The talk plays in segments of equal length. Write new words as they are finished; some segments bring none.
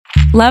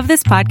Love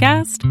this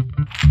podcast?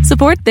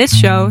 Support this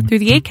show through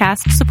the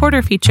Acast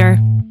supporter feature.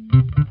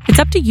 It's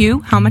up to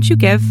you how much you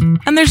give,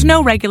 and there's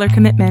no regular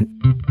commitment.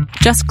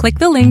 Just click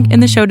the link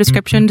in the show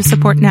description to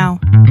support now.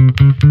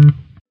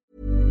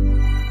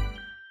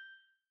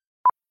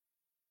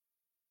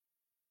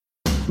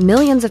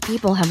 Millions of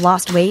people have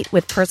lost weight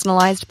with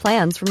personalized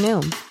plans from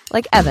Noom.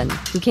 Like Evan,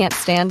 who can't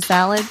stand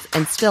salads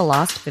and still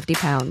lost 50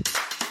 pounds.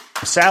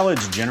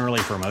 Salads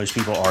generally for most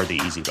people are the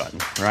easy button,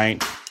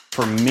 right?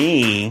 For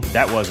me,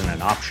 that wasn't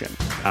an option.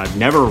 I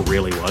never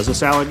really was a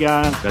salad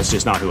guy. That's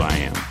just not who I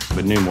am.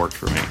 But Noom worked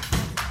for me.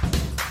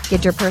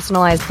 Get your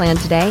personalized plan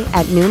today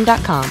at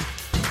Noom.com.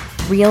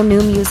 Real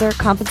Noom user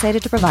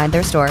compensated to provide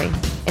their story.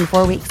 In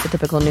 4 weeks, the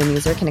typical Noom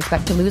user can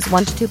expect to lose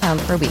 1 to 2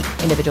 pounds per week.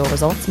 Individual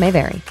results may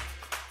vary.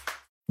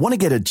 Want to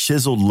get a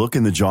chiseled look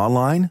in the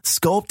jawline?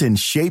 Sculpt and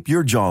shape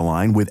your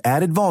jawline with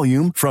added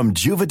volume from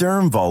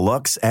Juvederm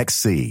Volux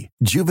XC.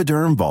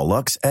 Juvederm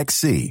Volux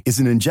XC is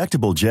an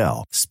injectable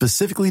gel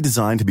specifically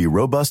designed to be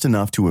robust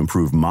enough to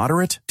improve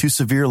moderate to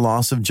severe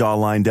loss of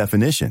jawline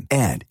definition.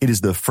 And it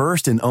is the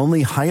first and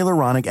only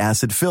hyaluronic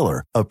acid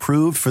filler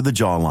approved for the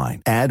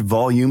jawline. Add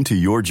volume to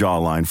your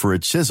jawline for a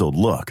chiseled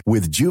look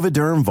with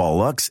Juvederm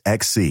Volux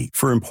XC.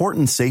 For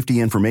important safety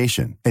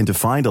information and to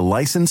find a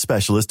licensed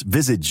specialist,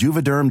 visit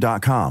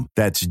Juvederm.com.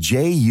 That's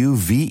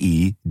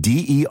Juvederm.com.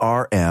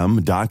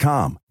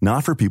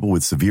 Not for people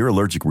with severe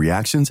allergic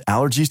reactions,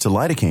 allergies to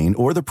lidocaine,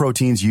 or the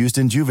proteins used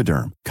in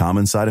Juvederm.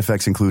 Common side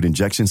effects include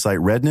injection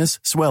site redness,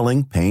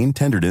 swelling, pain,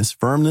 tenderness,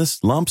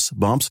 firmness, lumps,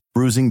 bumps,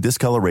 bruising,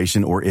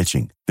 discoloration, or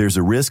itching. There's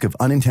a risk of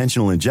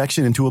unintentional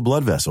injection into a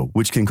blood vessel,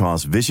 which can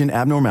cause vision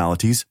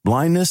abnormalities,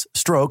 blindness,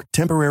 stroke,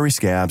 temporary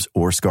scabs,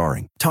 or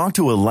scarring. Talk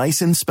to a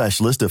licensed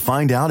specialist to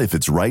find out if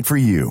it's right for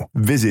you.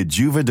 Visit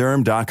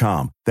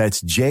Juvederm.com.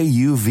 That's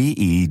Juvederm.com.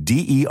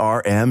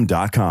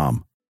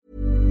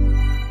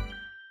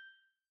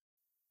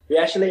 We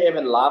actually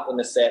even laugh on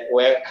the set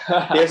where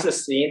there's a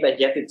scene that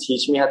you have to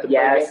teach me how to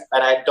play,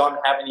 and I don't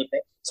have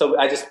anything. So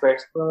I just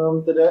press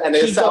and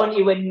you don't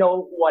even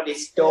know what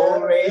is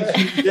story.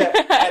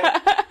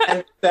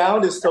 and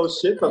sound is so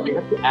shit, but we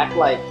have to act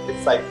like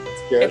it's like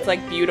good. It's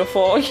like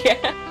beautiful,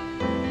 yeah.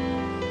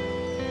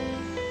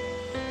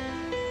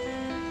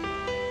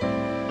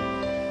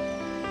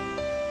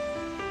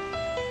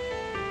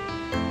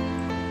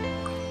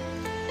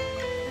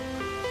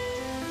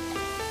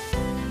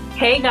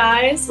 Hey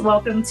guys,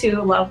 welcome to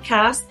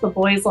Lovecast, the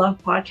Boys Love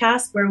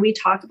podcast, where we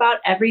talk about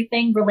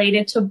everything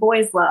related to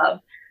boys love.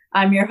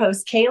 I'm your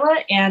host,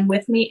 Kayla, and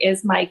with me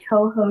is my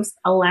co-host,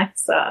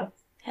 Alexa.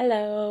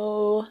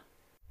 Hello.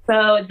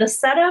 So the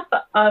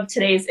setup of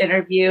today's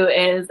interview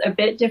is a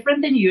bit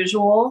different than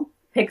usual.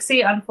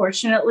 Pixie,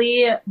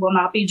 unfortunately, will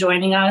not be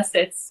joining us.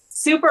 It's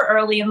super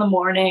early in the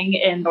morning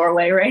in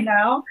Norway right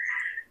now.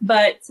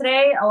 But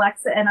today,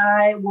 Alexa and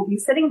I will be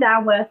sitting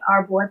down with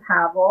our boy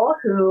Pavel,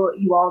 who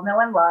you all know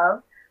and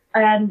love.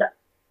 And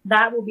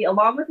that will be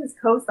along with his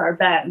co-star,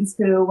 Benz,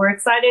 who we're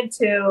excited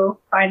to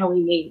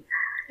finally meet.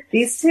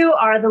 These two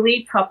are the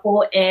lead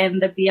couple in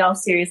the BL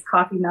series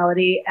Coffee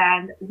Melody,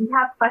 and we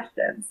have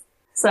questions.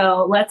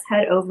 So let's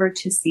head over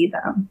to see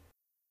them.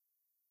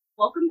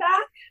 Welcome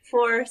back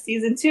for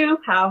season 2,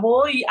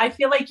 Pavel. I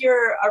feel like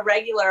you're a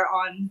regular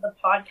on the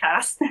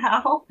podcast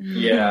now.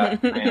 Yeah,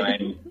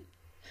 I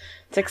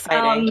It's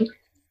exciting.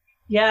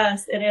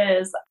 Yes, it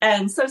is.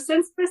 And so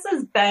since this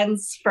is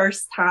Ben's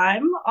first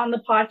time on the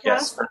podcast,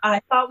 yes, I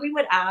thought we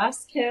would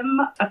ask him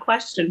a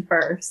question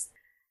first.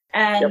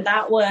 And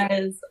that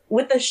was,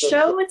 with the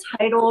show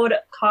titled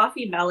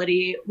Coffee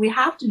Melody, we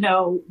have to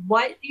know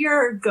what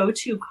your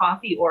go-to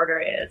coffee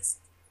order is.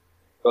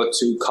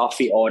 Go-to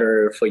coffee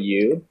order for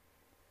you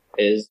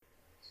is,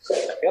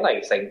 I feel like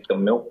it's like the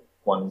milk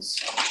ones.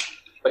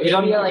 But you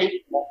don't like...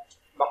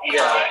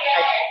 Yeah,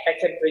 I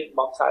can drink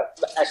mocha,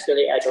 but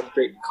actually I don't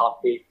drink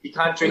coffee. You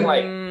can't drink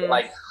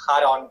like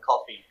hard-on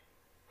coffee.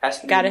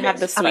 Gotta have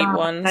the sweet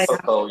ones.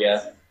 Cocoa,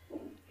 yeah.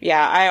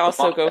 Yeah, I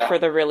also go for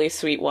the really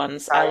sweet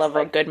ones. I love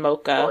a good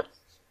mocha.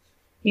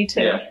 Me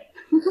too. Yeah.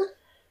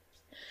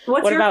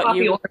 What your about coffee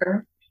you?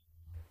 order,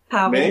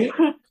 Pavel? Me?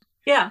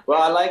 Yeah.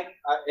 Well, I like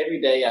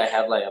every day I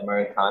have like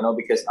Americano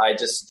because I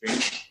just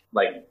drink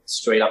like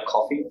straight up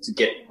coffee to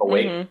get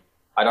awake. Mm-hmm.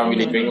 I don't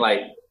really drink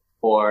like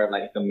for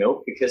like the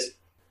milk because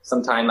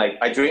sometimes like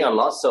I drink a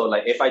lot, so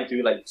like if I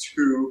do like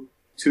two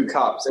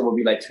cups, it will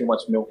be like too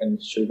much milk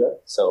and sugar.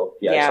 So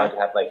I try to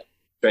have like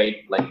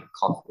straight like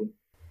coffee.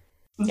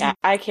 Yeah,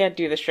 I can't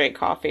do the straight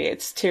coffee.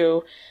 It's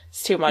too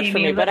much for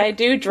me, but I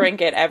do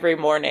drink it every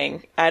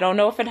morning. I don't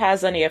know if it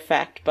has any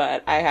effect,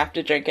 but I have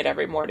to drink it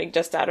every morning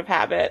just out of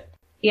habit.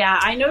 Yeah,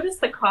 I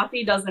noticed the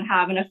coffee doesn't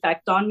have an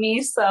effect on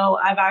me, so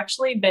I've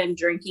actually been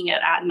drinking it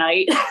at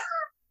night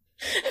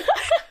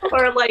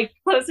or like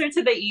closer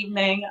to the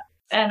evening.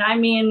 And I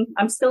mean,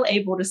 I'm still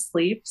able to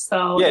sleep,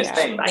 so it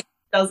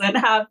doesn't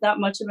have that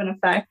much of an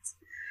effect.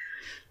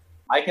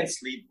 I can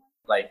sleep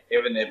like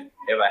even if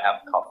I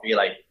have coffee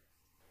like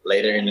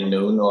later in the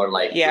noon or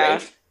like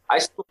late. I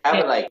still have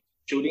it like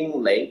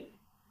shooting late,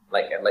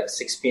 like at like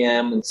 6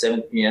 p.m. and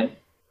 7 p.m.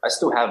 I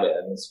still have it,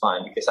 and it's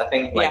fine because I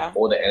think like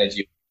all the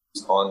energy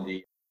is on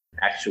the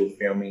actual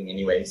filming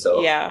anyway.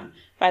 So yeah,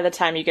 by the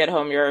time you get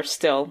home, you're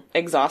still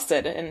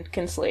exhausted and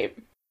can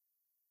sleep.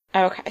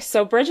 Okay,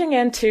 so bridging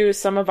into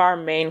some of our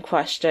main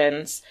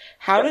questions,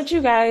 how did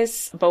you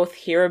guys both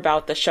hear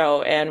about the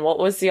show, and what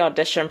was the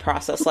audition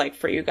process like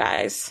for you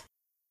guys?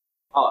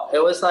 Oh,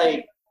 it was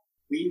like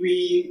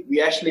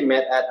we actually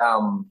met at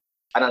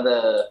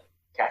another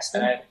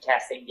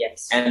casting.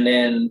 Yes. And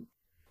then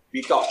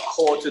we got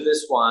called to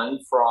this one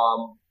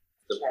from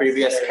the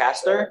previous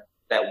caster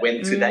that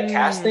went to that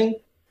casting.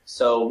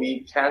 So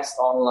we cast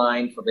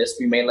online for this.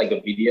 We made like a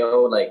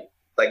video, like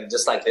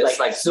just like this,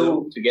 like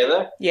Zoom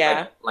together.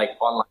 Yeah. Like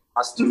online,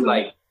 us two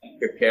like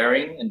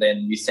preparing, and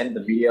then we sent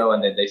the video,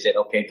 and then they said,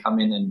 okay, come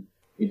in and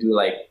we do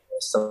like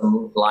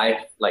some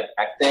live like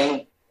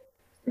acting.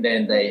 And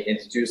then they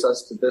introduce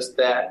us to this,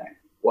 that.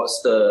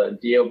 What's the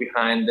deal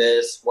behind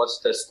this? What's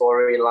the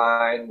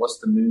storyline? What's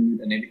the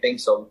mood and everything?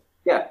 So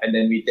yeah, and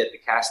then we did the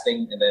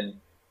casting, and then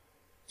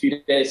a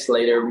few days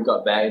later we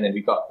got back, and then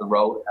we got the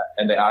role,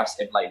 and they asked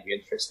if like we're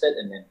interested,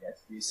 and then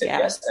yes, we said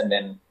yes, and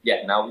then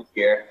now we're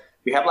here.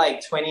 We have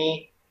like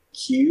 20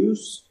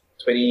 cues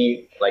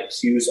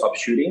of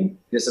shooting.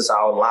 This is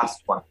our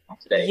last one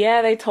today.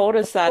 Yeah, they told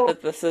us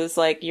that this is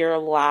like your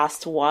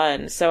last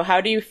one. So how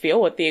do you feel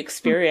with the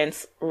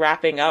experience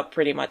wrapping up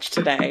pretty much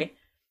today?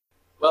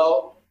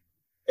 Well,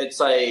 it's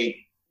like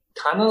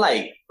kind of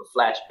like a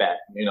flashback,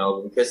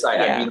 because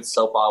I've been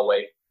so far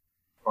away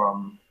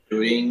from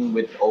doing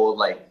with all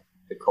like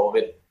the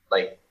COVID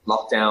like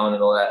lockdown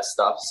and all that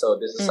stuff. So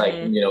this is like,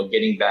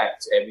 getting back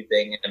to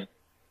everything,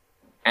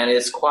 and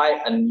it's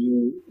quite a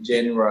new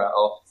genre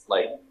of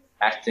like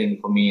acting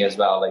for me as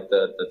well, like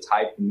the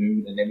type,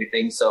 mood and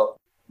everything. So,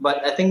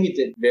 but I think we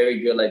did very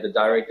good. Like the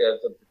director,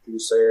 the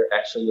producer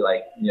actually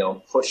like,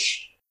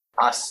 push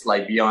us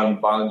like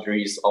beyond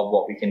boundaries of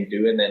what we can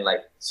do, and then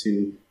like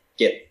to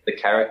get the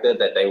character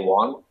that they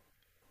want.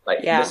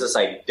 Like this is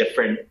like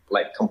different,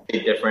 like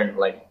completely different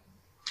like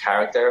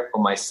character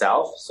for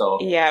myself. So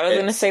yeah, I was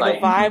gonna say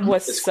like, the vibe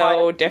was so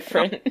quite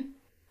different.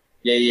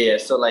 Yeah.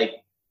 So like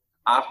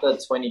after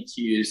 20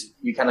 cues,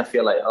 you kind of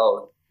feel like,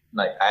 oh,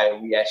 like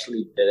we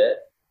actually did it,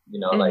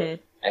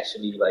 like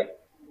actually like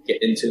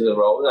get into the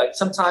role. Like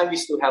sometimes we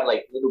still have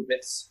like little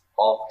bits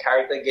of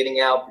character getting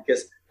out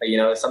because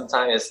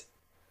sometimes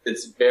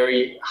it's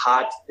very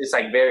hard. It's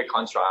like very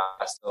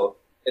contrast. So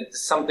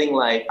it's something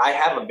like I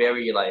have a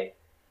very like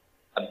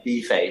a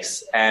B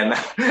face and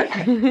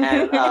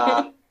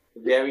and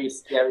very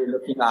scary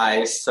looking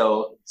eyes.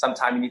 So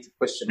sometimes you need to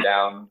push it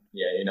down.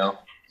 Yeah,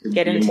 to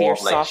get into more your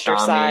softer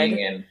side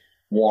and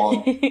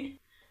warm.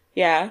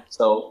 Yeah.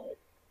 So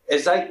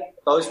it's like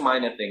those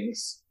minor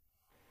things.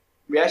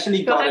 We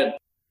actually got it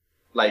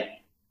like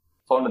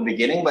from the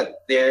beginning,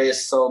 but there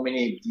is so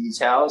many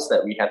details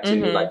that we had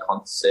to like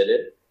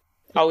consider.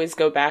 Always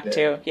go back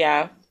to.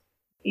 Yeah,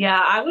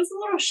 I was a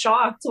little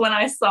shocked when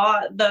I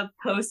saw the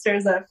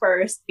posters at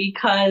first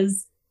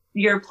because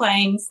you're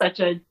playing such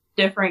a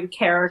different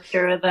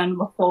character than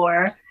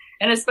before,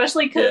 and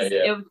especially because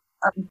it was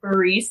a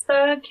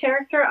barista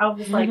character. I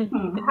was like,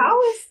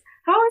 how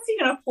is he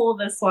gonna pull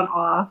this one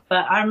off?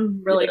 But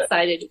I'm really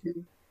excited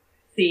to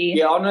see.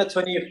 Yeah, on the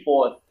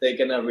 24th, they're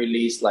gonna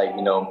release like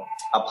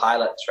a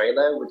pilot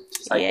trailer, which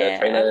is like a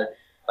trailer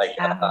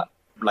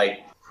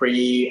like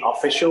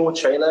pre-official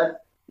trailer.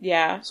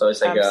 Yeah. So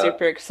it's like I'm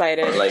super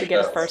excited to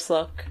get a first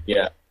look.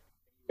 Yeah,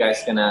 you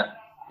guys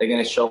they're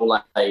gonna show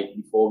like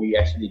before we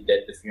actually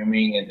did the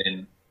filming, and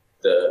then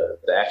the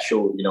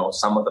actual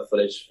some of the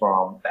footage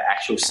from the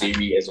actual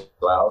series as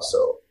well.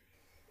 So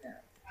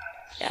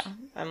yeah,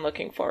 I'm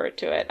looking forward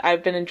to it.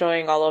 I've been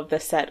enjoying all of the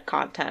set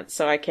content,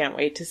 so I can't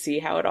wait to see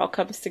how it all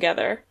comes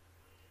together.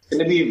 It's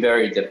going to be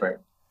very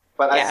different.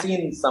 But I've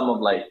seen some of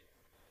like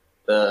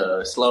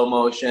the slow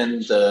motion,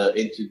 the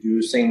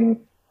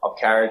introducing of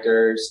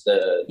characters,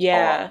 the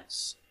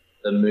thoughts,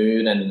 the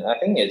mood, and I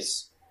think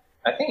it's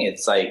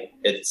like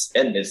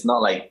it's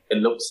not like it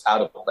looks out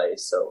of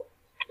place, so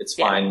it's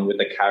fine with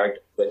the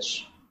character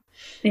switch.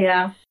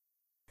 Yeah.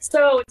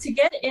 So to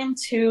get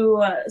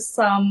into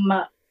some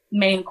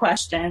main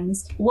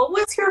questions, what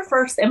was your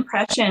first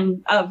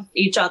impression of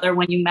each other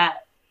when you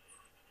met?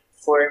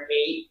 For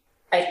me,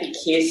 I think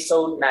he's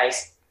so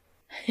nice.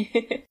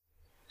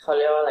 เขาเ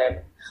รียกว่าอะไร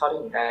เข้า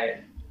ถึงได้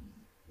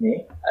Me?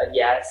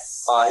 Yes.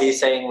 He's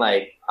saying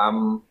like I'm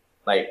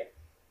like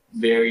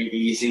very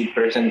easy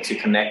person to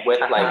connect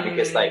with, like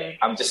because like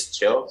I'm just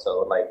chill, so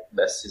like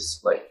that's his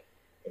like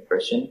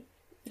impression.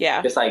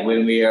 Yeah. Because like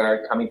when we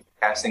are coming to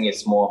casting,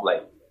 it's more of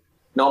like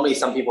normally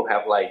some people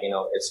have like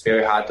it's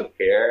very hard to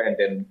pair and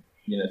then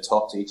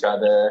talk to each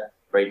other,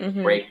 break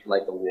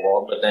like the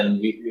wall. But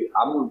then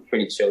I'm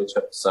pretty chill,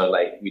 so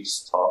like we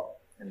just talk,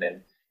 and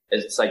then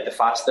it's like the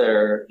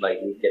faster like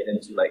we get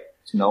into like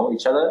to know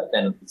each other,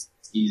 then it's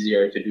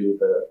easier to do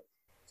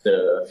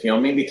the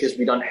filming because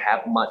we don't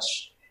have much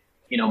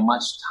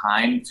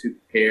time to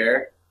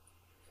prepare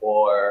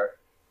for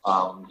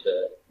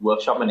the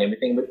workshop and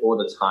everything with all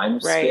the time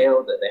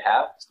scale that they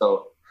have.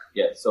 So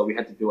yet, so we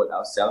had to do it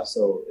ourselves.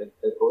 So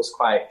it was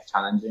quite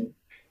challenging.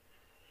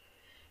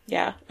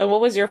 Yeah. And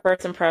what was your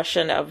first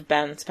impression of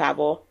Ben's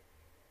Pablo?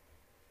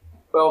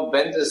 Well,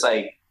 Ben is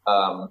like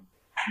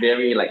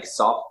very like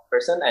soft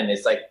person, and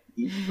it's like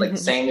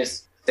same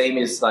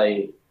as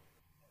like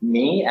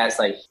me, as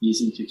like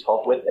easy to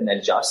talk with and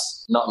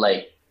adjust. Not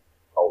like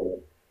a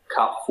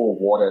cup full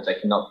of water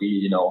that cannot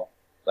be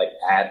like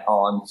add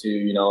on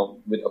to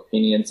with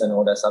opinions and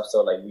all that stuff.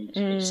 So like we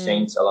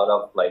exchanged a lot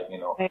of like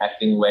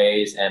acting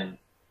ways and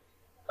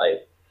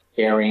like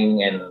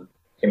caring and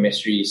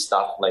chemistry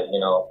stuff, like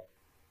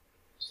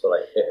so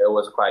like it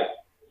was quite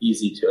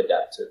easy to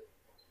adapt to.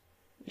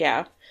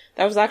 Yeah,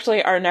 that was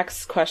actually our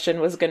next question,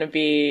 was going to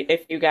be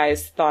if you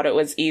guys thought it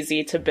was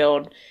easy to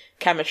build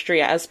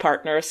chemistry as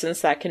partners,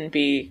 since that can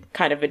be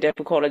kind of a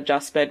difficult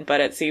adjustment, but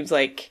it seems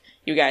like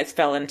you guys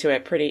fell into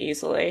it pretty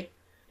easily.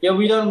 Yeah,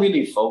 we don't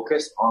really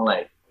focus on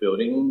like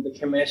building the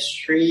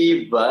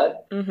chemistry,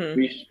 but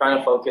we try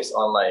to focus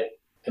on like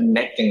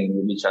connecting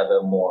with each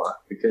other more,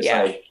 because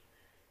like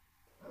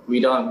we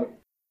don't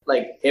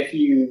like, if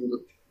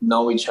you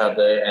know each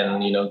other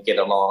and get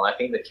along, I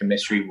think the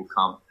chemistry will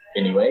come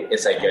anyway.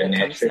 It's like a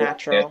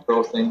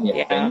natural thing.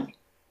 Thing.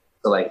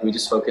 So like we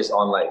just focus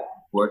on like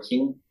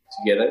working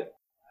together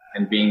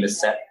and being the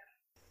set.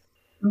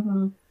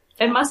 Mm-hmm.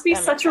 It must be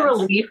such a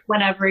relief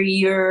whenever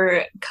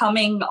you're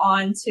coming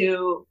on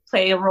to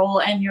play a role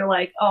and you're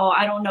like, oh,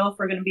 I don't know if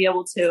we're going to be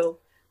able to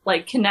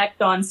like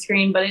connect on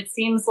screen, but it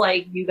seems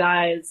like you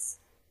guys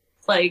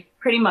like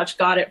pretty much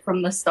got it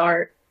from the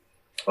start,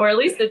 or at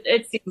least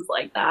it seems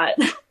like that.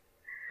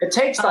 It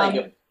takes like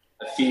a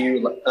few,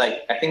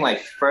 like I think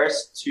like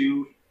first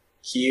 2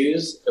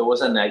 cues, it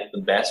wasn't like the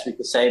best we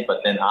could say,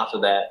 but then after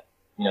that,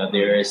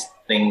 there is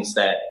things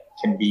that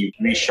can be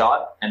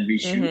reshot and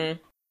reshoot,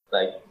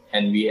 like,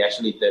 and we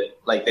actually did,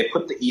 like, they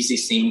put the easy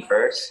scene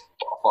first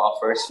for our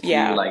first few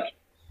like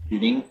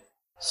shooting,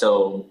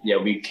 so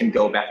we can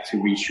go back to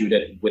reshoot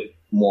it with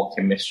more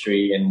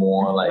chemistry and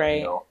more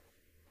like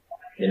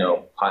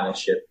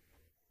partnership.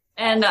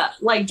 And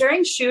like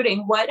during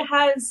shooting, what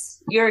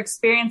has your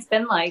experience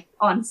been like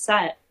on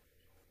set?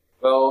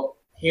 Well,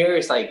 here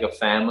is like a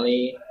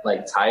family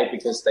like type,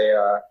 because they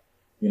are,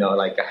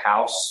 like a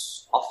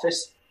house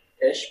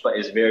office-ish, but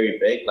it's very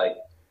big, like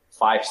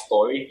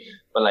 5-story.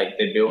 But like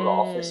they built an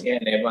office here,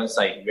 and everyone's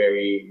like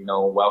very,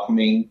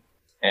 welcoming.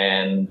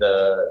 And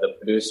the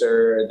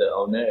producer, the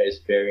owner, is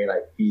very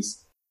like,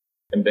 he's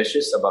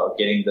ambitious about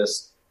getting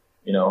this,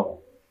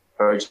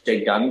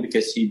 project done,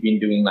 because he's been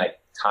doing like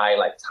Thai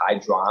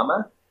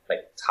drama, like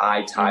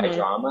Thai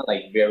drama,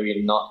 like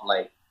very not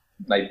like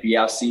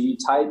BLC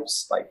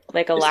types,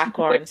 like a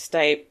Lackhorns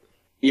type.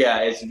 Yeah,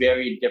 it's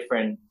very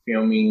different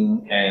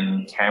filming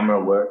and camera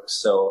work.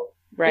 So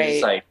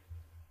it's like,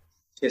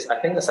 I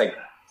think it's like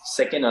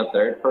second or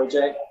third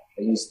project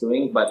that he's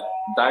doing, but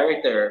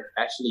director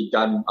actually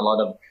done a lot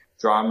of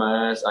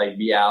dramas like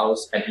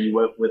BLs, and he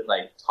worked with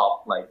like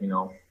top like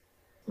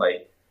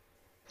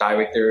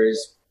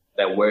directors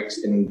that works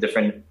in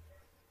different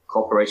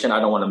corporation. I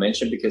don't want to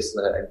mention because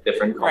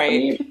different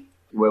company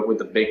work with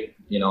the big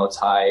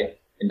Thai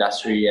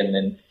industry, and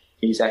then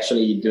he's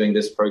actually doing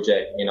this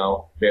project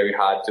very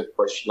hard to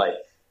push like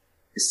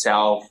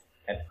himself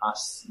and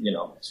us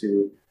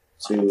to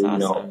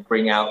awesome.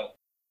 Bring out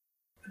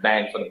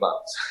bang for the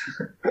bucks.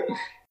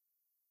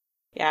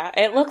 Yeah,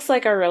 it looks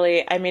like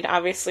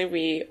obviously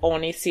we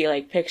only see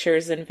like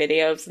pictures and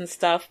videos and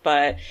stuff,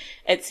 but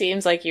it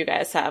seems like you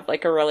guys have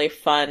like a really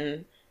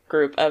fun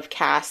group of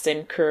cast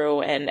and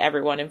crew, and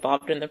everyone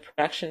involved in the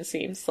production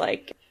seems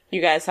like you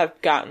guys have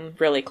gotten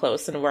really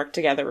close and worked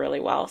together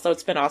really well. So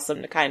it's been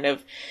awesome to kind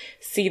of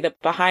see the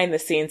behind the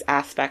scenes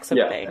aspects of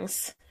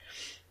things.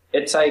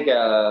 It's like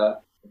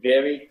a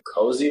very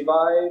cozy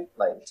vibe,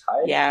 like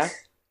type. Yeah.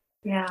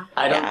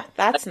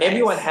 That's nice.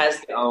 Everyone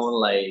has their own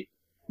like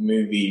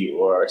movie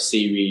or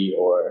series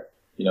or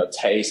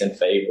taste and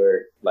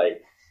favorite,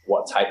 like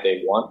what type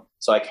they want.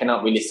 So I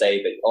cannot really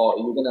say that, oh,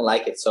 you're gonna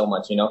like it so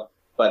much,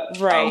 But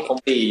for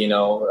me,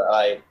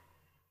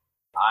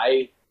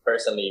 I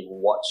personally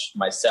watch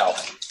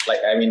myself,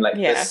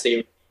 this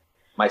series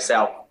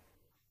myself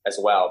as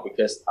well,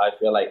 because I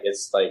feel like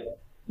it's like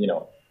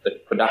the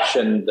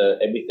production, the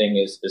everything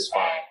is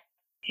fine.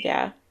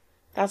 Yeah,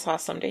 that's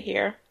awesome to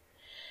hear.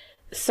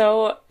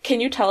 So, can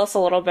you tell us a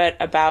little bit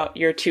about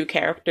your 2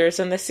 characters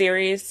in the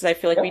series? I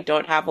feel like we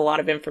don't have a lot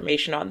of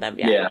information on them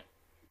yet. Yeah.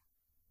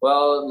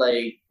 Well,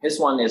 like this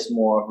one is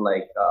more of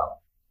like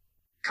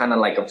kind of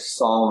like a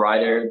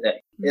songwriter that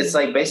it's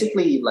like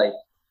basically like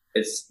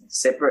it's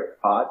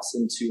separate parts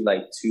into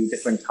like 2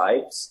 different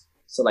types.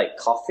 So like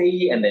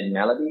coffee and then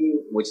melody,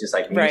 which is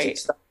like music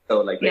stuff.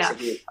 So like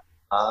basically,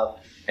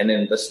 and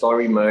then the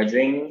story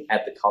merging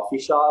at the coffee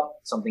shop.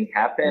 Something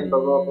happened, blah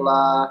blah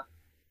blah.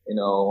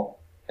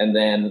 And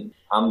then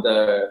I'm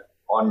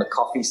on the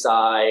coffee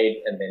side,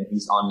 and then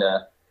he's on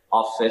the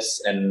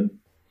office and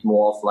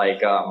more of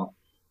like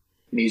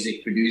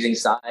music producing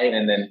side,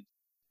 and then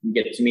we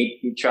get to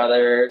meet each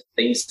other,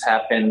 things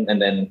happen,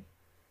 and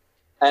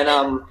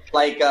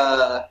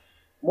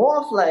more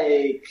of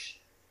like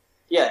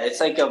Yeah, it's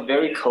like a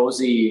very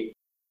cozy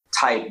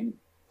type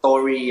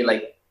story,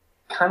 like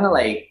kind of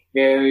like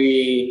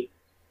very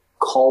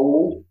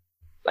cold,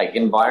 like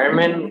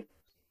environment.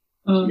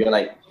 You're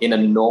like in the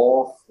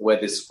north where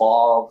there's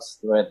fogs,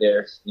 where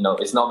there's,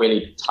 it's not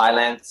really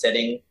Thailand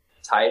setting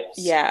types.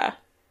 Yeah.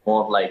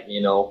 More of like,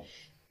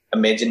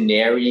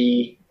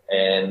 imaginary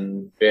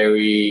and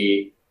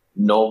very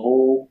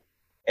novel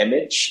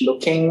image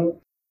looking.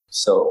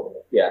 So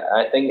yeah,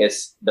 I think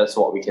that's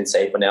what we can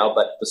say for now.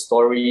 But the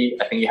story,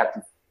 I think you have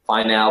to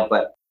find out.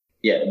 But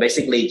yeah,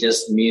 basically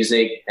just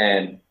music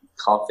and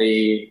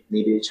coffee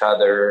meet each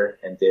other,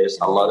 and there's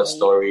a lot of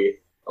story,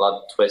 a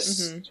lot of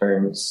twists,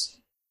 turns.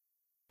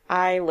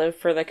 I live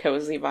for the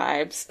cozy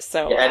vibes,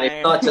 so and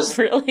it's not just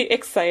really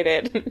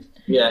excited.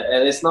 Yeah,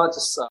 and it's not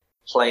just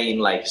plain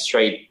like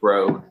straight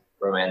bro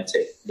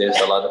romantic. There's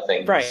a lot of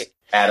things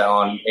add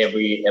on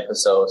every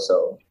episode,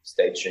 so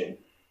stay tuned.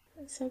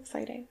 It's so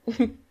exciting.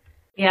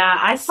 Yeah,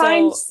 I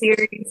find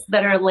series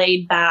that are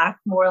laid back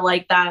more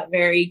like that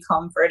very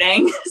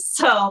comforting.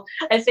 So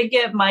I think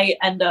it might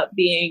end up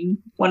being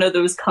one of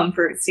those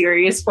comfort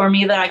series for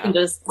me that I can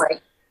just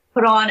like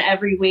put on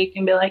every week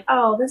and be like,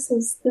 oh, this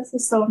is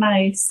so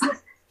nice.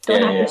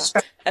 Don't have to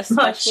stress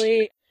especially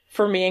much.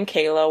 For me and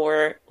Kayla,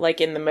 we're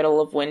like in the middle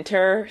of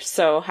winter,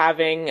 so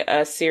having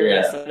a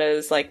series that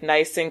is like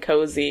nice and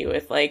cozy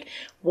with like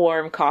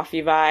warm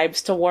coffee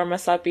vibes to warm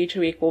us up each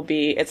week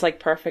it's like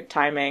perfect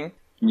timing.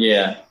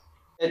 Yeah.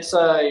 It's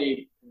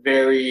a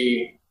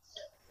very,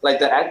 like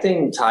the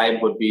acting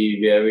type would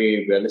be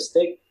very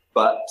realistic,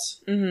 but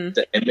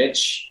the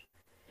image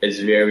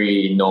is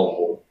very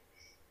noble.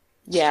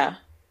 Yeah.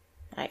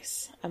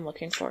 Nice. I'm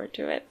looking forward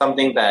to it.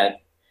 Something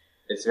that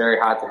is very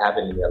hard to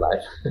happen in your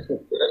life.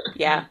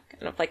 Yeah.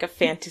 Kind of like a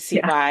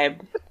fantasy vibe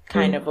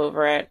kind of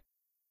over it.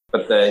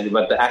 But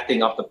the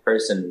acting of the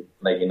person,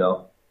 like,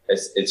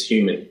 it's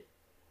human.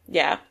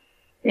 Yeah.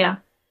 Yeah.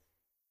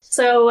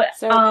 So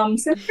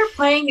since you're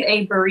playing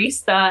a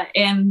barista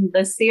in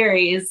the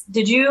series,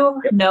 did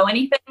you know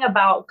anything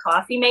about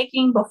coffee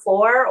making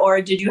before, or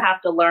did you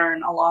have to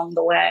learn along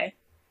the way?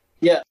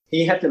 Yeah,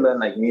 he had to learn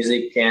like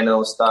music,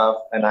 piano stuff,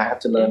 and I had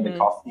to learn the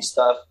coffee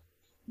stuff,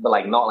 but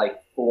like not like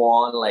full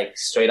on, like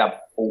straight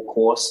up full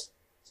course,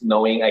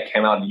 knowing I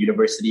came out of the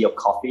University of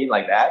Coffee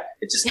like that.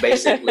 It's just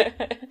basically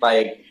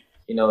like,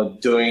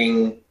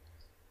 doing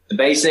the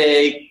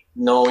basic,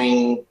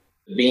 knowing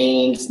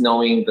beans,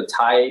 knowing the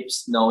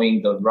types,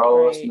 knowing the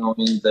roast,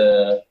 knowing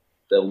the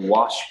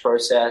wash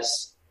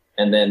process,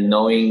 and then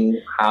knowing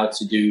how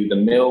to do the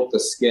milk, the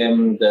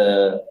skim,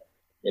 the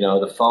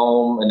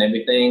foam and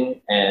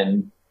everything,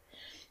 and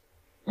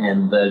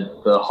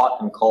the hot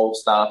and cold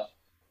stuff.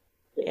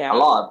 A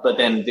lot. But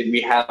then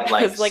we have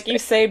like, because like you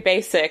say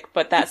basic,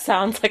 but that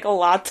sounds like a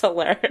lot to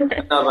learn.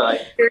 No, but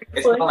like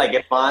it's not like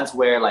advanced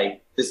where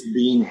like this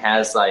bean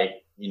has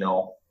like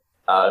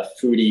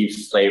fruity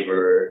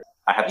flavor.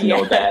 I have to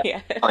know that,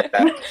 like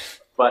that.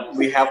 But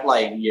we have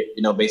like,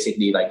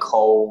 basically like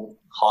cold,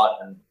 hot,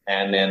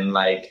 and then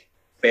like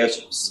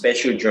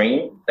special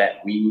drink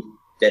that we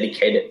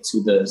dedicated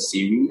to the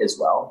series as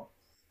well.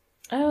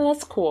 Oh,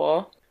 that's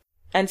cool.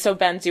 And so,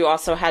 Benz, you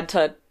also had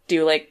to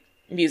do like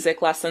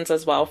music lessons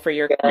as well for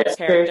your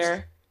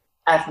character?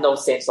 I have no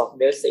sense of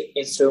music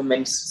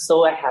instruments,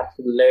 so I have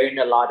to learn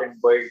a lot of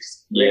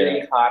words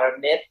really hard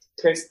on it.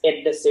 Because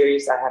in the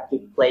series, I have to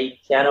play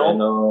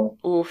piano.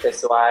 Oof.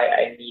 That's why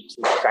I need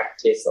to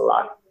practice a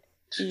lot.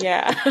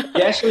 Yeah.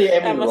 We actually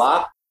even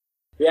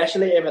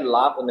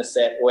laugh in the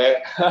set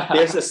where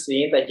there's a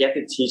scene that you have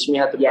to teach me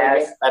how to play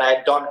it, and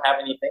I don't have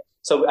anything.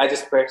 So I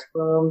just press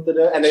and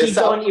then you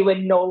don't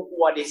even know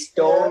what is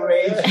do,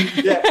 re.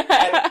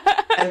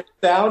 And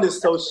sound is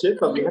so shit,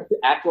 but we have to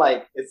act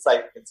like it's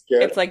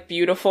good. It's like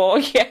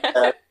beautiful,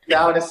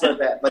 Sound is so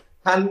bad, but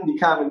you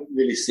can't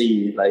really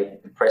see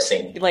like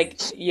pressing. Like,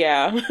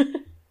 yeah,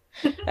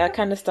 that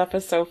kind of stuff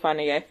is so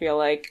funny. I feel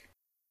like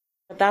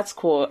that's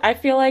cool. I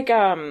feel like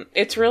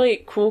it's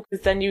really cool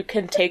because then you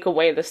can take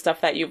away the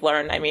stuff that you've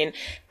learned. I mean,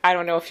 I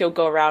don't know if you'll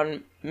go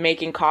around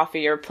making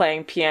coffee or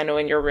playing piano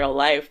in your real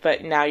life,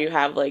 but now you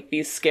have like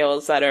these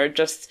skills that are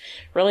just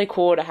really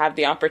cool to have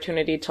the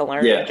opportunity to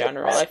learn in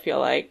general, I feel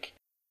like.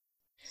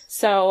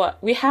 So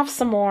we have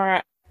some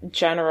more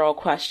general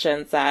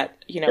questions that,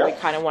 we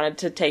kind of wanted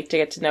to take to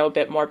get to know a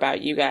bit more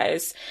about you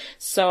guys.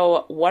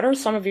 So what are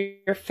some of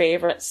your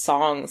favorite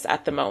songs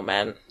at the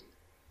moment?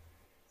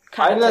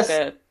 Kind of like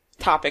a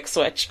topic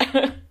switch.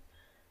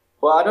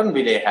 Well, I don't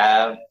really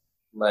have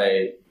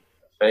like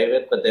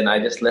favorite, but then I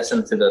just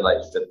listen to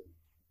the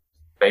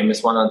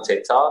famous one on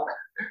TikTok,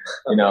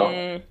 and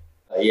then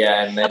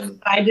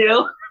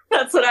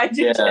that's what I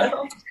do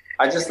too.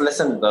 I just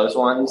listen to those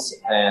ones,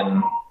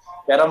 and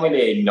I don't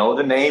really know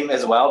the name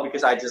as well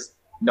because I just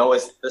know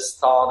it's this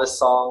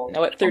song.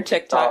 Know it through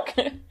TikTok.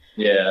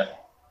 Yeah.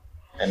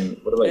 And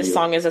what about this you?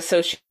 song is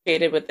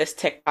associated with this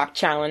TikTok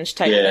challenge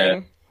type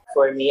thing.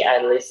 For me,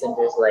 I listen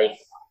to like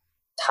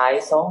Thai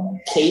song,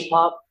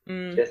 K-pop,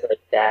 just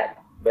like that.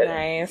 But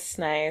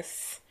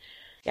Nice.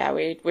 Yeah,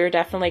 we're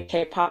definitely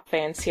K-pop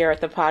fans here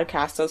at the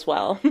podcast as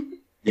well.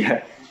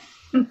 Yeah.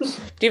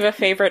 Do you have a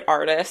favorite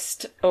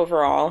artist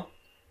overall?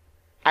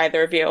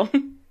 Either of you?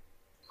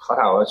 เขา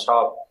ถามว่าชอ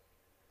บ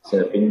ศิ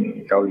ลปิน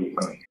เกาหลี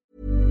มั้ย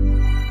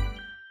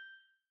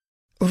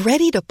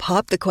Ready to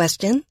pop the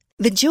question?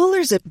 The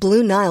jewelers at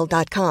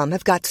BlueNile.com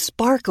have got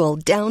sparkle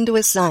down to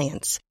a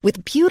science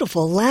with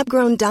beautiful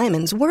lab-grown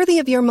diamonds worthy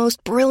of your most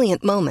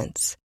brilliant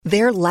moments.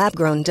 Their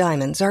lab-grown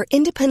diamonds are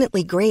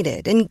independently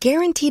graded and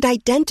guaranteed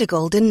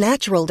identical to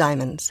natural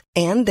diamonds,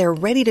 and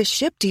they're ready to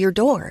ship to your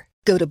door.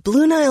 Go to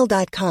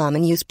BlueNile.com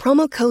and use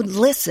promo code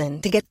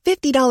LISTEN to get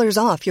 $50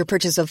 off your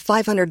purchase of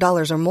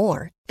 $500 or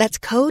more. That's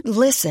code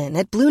LISTEN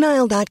at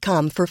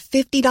BlueNile.com for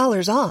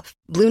 $50 off.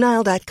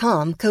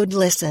 BlueNile.com, code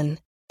LISTEN.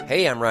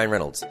 Hey, I'm Ryan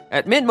Reynolds.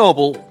 At Mint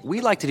Mobile, we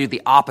like to do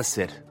the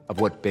opposite of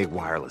what Big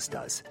Wireless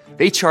does.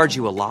 They charge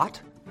you a lot,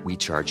 we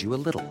charge you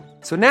a little.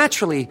 So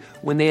naturally,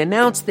 when they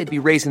announced they'd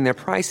be raising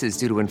their prices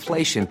due to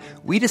inflation,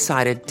 we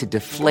decided to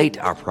deflate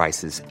our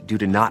prices due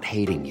to not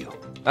hating you.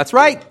 That's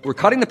right.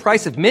 We're cutting the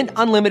price of Mint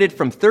Unlimited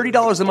from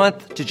 $30 a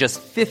month to just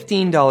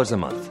 $15 a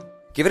month.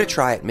 Give it a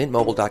try at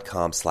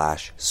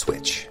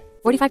mintmobile.com/switch.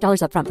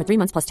 $45 up front for 3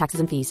 months plus taxes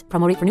and fees.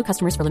 Promo rate for new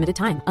customers for limited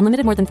time.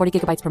 Unlimited more than 40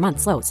 gigabytes per month.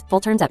 Slows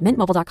full terms at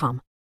mintmobile.com.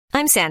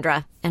 I'm Sandra,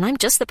 and I'm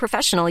just the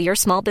professional your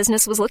small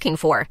business was looking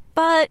for.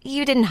 But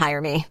you didn't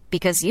hire me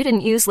because you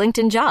didn't use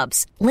LinkedIn Jobs.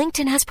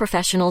 LinkedIn has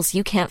professionals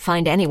you can't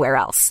find anywhere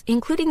else,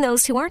 including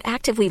those who aren't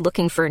actively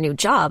looking for a new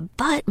job,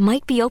 but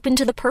might be open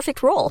to the perfect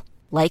role,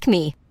 like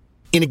me.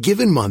 In a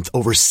given month,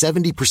 over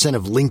 70%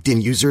 of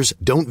LinkedIn users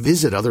don't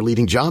visit other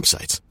leading job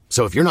sites.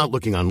 So if you're not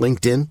looking on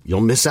LinkedIn,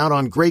 you'll miss out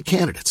on great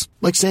candidates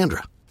like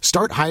Sandra.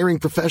 Start hiring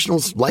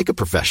professionals like a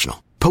professional.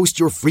 Post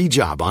your free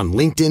job on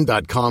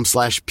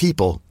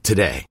linkedin.com/people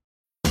today.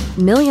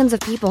 Millions of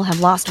people have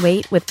lost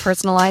weight with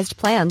personalized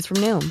plans from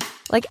Noom,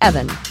 like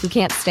Evan, who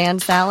can't stand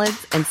salads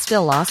and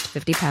still lost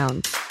 50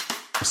 pounds.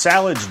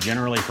 Salads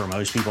generally for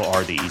most people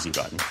are the easy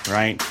button,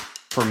 right?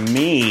 For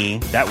me,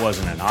 that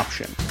wasn't an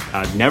option.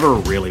 I never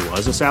really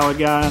was a salad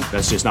guy.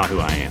 That's just not who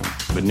I am.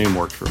 But Noom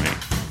worked for me.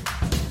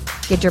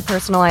 Get your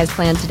personalized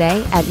plan today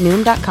at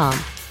Noom.com.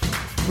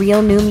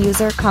 Real Noom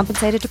user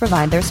compensated to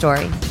provide their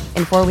story.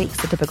 In 4 weeks,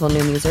 the typical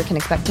Noom user can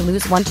expect to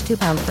lose 1 to 2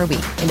 pounds per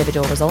week.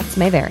 Individual results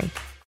may vary.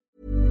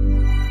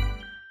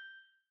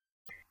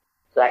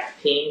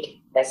 Blackpink,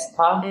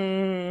 aespa.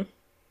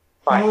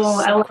 Oh,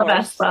 I love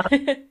aespa.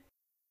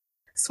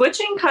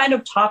 Switching kind of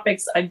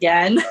topics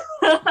again.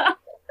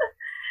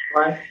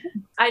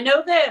 I know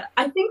that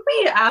I think we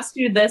asked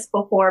you this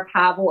before,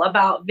 Pavel,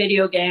 about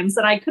video games,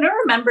 and I couldn't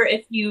remember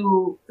if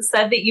you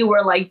said that you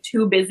were like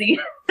too busy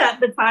at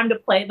the time to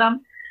play them.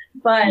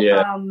 But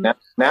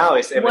now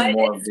it's even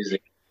more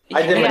busy.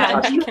 I didn't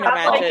touch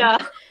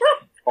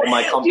on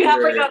my computer. Do you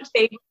have like a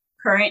favorite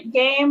current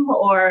game,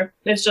 or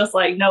it's just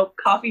like no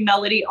Coffee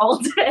Melody all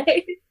day?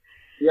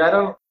 Yeah, I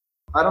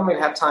don't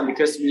really have time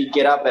because we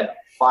get up at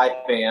 5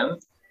 p.m.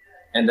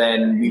 and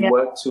then we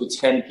work to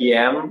 10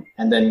 p.m.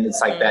 and then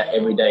it's like that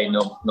every day,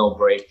 no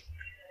break.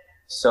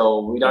 So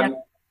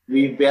we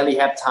barely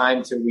have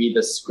time to read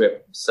the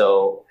script.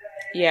 So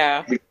we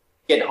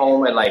get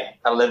home at like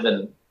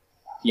 11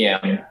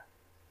 p.m.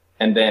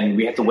 and then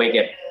we have to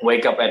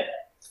wake up at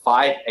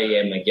 5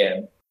 a.m.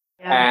 again.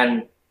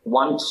 And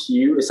one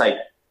cue is like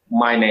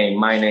my name.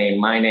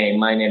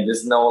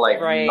 There's no like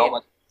not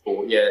much.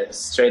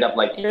 Straight up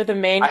like you're the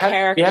main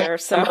character.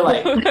 So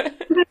like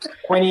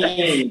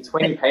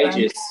 20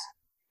 pages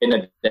in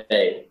a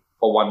day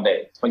for one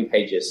day. 20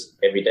 pages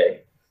every day.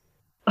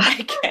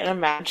 I can't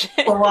imagine.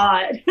 A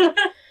lot.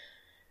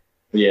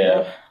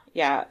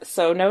 Yeah.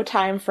 So no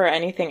time for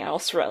anything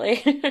else,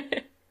 really.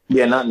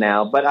 Yeah, not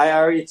now. But I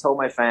already told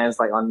my fans,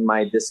 like on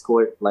my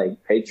Discord, like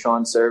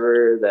Patreon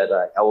server, that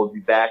I will be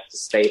back to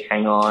stay,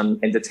 hang on,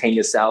 entertain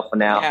yourself for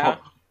now. Yeah.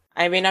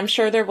 I mean, I'm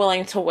sure they're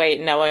willing to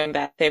wait knowing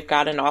that they've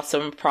got an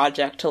awesome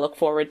project to look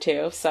forward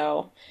to.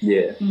 So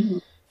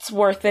it's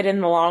worth it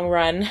in the long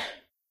run.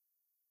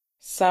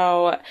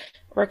 So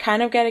we're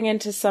kind of getting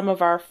into some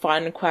of our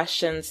fun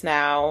questions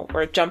now.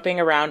 We're jumping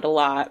around a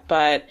lot,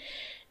 but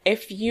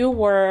if you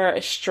were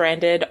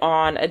stranded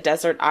on a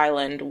desert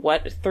island,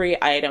 what 3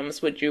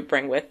 items would you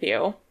bring with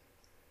you?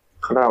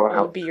 What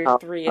would be your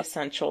 3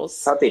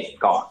 essentials? ถ้าติด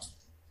เกาะ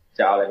จ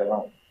ะเอาอะไรไปบ้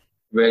าง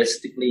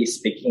Realistically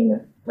speaking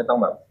ไม่ต้อง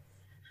แบบ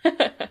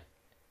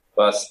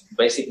but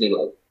basically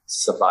like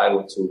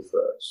survival tool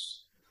first.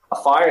 A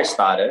fire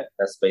starter,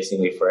 that's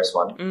basically first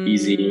one.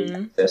 Easy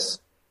this.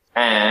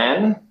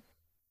 And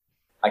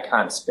I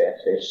can't spare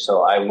fish, so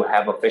I would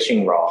have a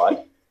fishing rod.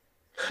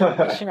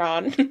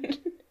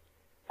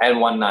 And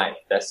one knife.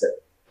 That's it.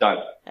 Done.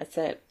 That's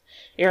it.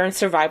 You're in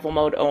survival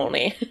mode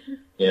only.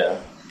 Yeah.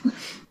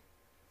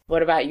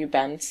 What about you,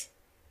 Benz?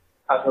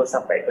 เอาโทรศั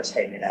พท์ไปก็ใ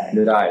ช้ไม่ได้ไ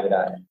ม่ไ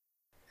ด้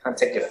Can't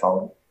take your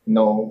phone.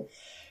 No.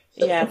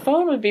 Yeah,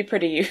 phone would be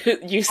pretty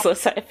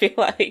useless, I feel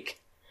like.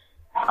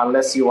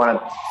 Unless you want to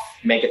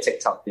make a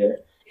TikTok there.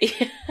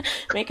 Yeah,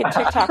 make a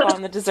TikTok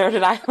on the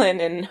deserted island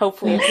and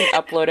hopefully you can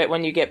upload it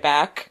when you get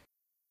back.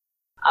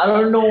 I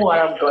don't know what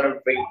I'm going to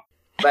bring,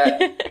 but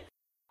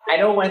I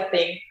know one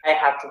thing I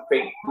have to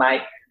bring my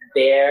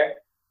bear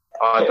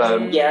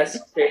Yes,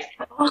 Chris,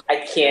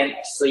 I can't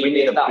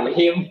sleep without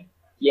him.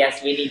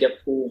 Yes, we need a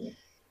pool.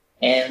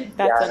 And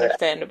that's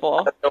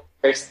understandable.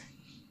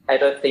 I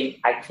don't think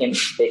I can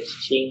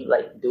fishing,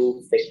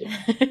 do fishing.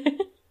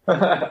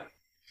 Well,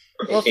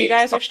 if you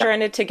guys are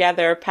stranded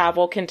together,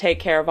 Pavel can take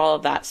care of all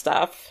of that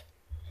stuff.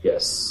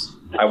 Yes.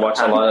 I watch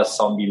a lot of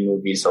zombie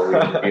movies, so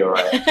we'll be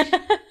alright.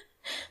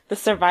 The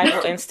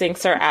survival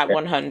instincts are at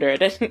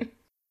 100.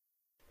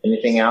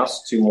 Anything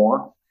else? 2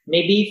 more?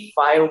 Maybe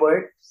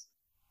fireworks.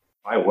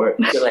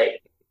 Fireworks?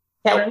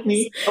 Help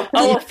me.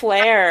 Oh, a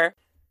flare.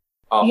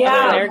 Oh,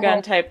 yeah. A flare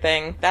gun type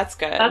thing. That's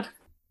good.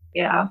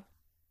 Yeah.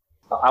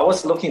 I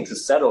was looking to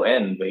settle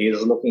in, but he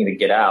was looking to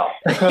get out.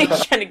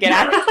 He's trying to get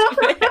out of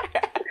there.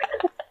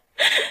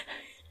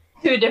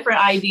 2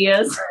 different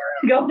ideas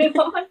going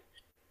on.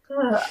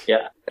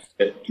 Yeah, that's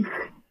good.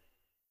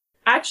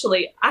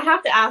 Actually, I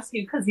have to ask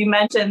you, because you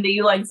mentioned that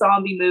you like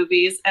zombie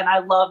movies, and I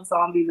love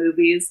zombie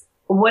movies.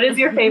 What is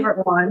your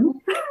favorite one?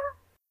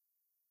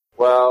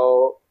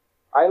 Well,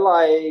 I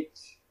like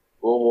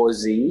World War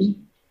Z.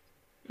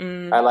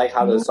 I like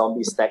how the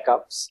zombies stack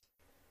up.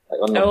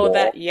 On the wall.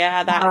 That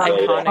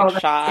iconic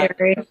shot.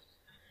 Scary.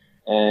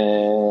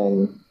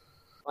 And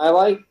I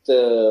like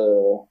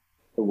the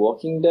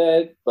Walking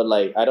Dead, but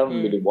I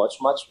don't really watch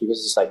much because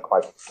it's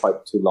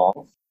quite too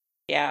long.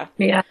 Yeah.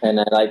 And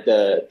I like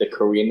the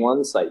Korean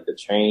ones, like the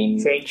Train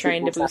to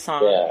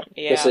Busan.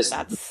 Yeah,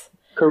 that's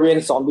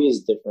Korean zombie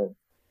is different.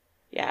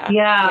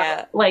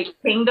 Yeah. Like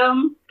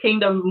Kingdom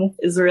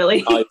is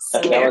really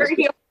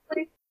scary.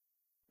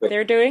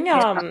 They're doing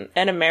an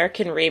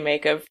American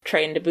remake of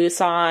Train to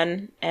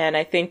Busan, and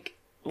I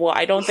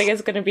don't think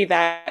it's going to be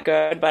that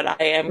good, but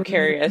I am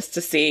curious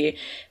to see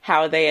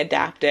how they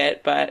adapt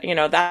it. But,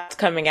 that's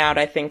coming out,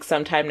 I think,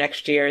 sometime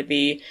next year.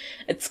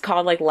 It's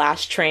called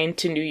Last Train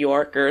to New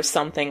York or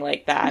something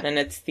like that, and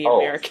it's the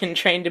American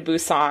Train to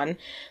Busan.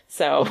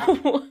 So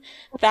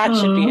that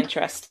should be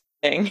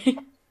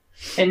interesting.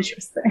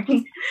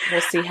 Interesting.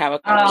 We'll see how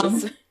it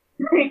goes.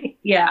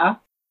 Yeah.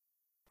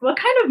 What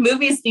kind of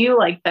movies do you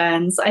like,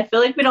 Benz? I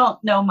feel like we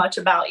don't know much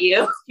about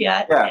you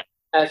yet. Yeah.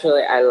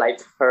 Actually, I like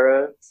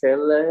horror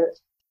thriller.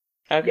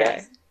 Okay.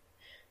 Yes.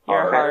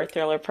 You're a horror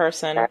thriller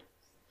person.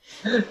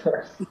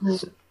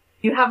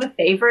 You have a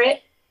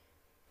favorite?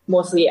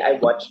 Mostly I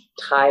watch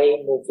Thai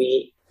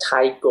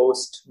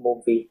ghost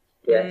movie.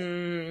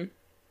 Yes.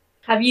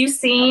 Have you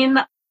seen,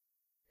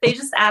 they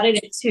just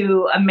added it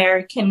to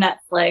American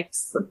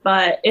Netflix,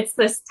 but it's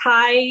this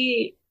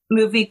Thai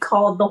movie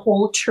called The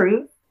Whole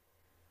Truth.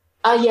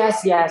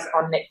 Yes,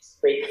 on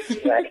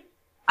Netflix, right?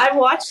 I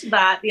watched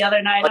that the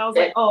other night. I was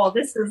like, oh,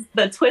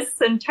 the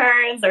twists and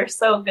turns are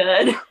so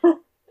good.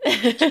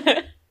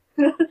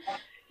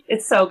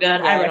 It's so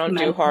good. Yeah, I don't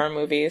do horror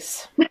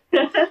movies.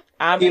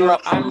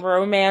 I'm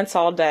romance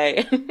all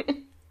day.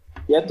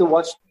 You have to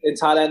watch in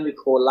Thailand. We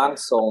call Lang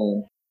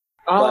Song,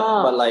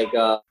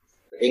 but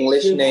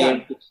English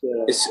name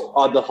is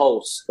the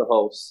host. The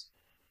host.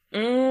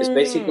 It's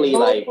basically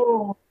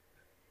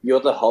you're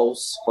the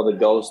host for the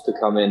ghost to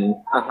come in.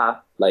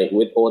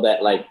 With all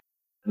that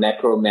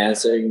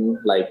necromancing,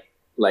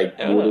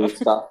 voodoo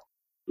stuff.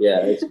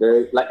 Yeah, it's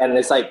very and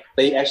it's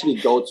they actually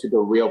go to the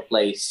real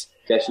place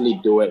to actually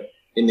do it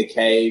in the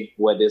cave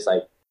where there's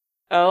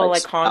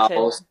haunted.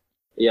 Spells.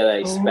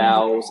 Yeah,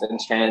 spells and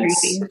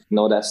chants and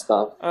all that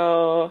stuff.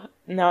 Oh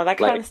no, that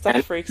kind of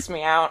stuff freaks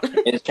me out.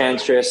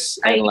 Enchantress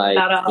and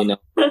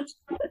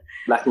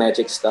black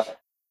magic stuff.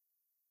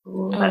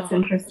 Ooh, that's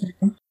interesting.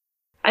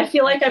 I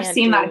feel like I've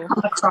seen that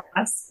come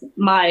across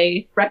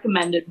my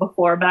recommended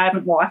before, but I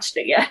haven't watched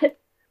it yet.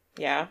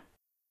 Yeah.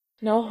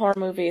 No horror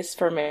movies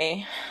for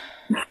me.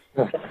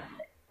 But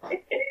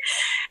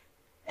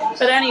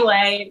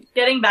anyway,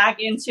 getting back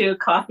into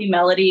Coffee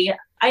Melody,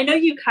 I know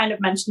you kind of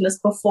mentioned this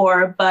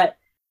before, but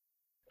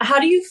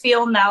how do you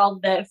feel now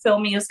that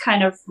filming is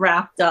kind of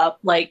wrapped up?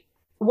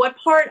 What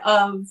part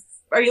of,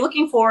 are you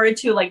looking forward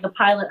to the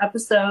pilot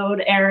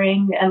episode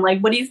airing, and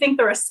what do you think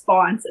the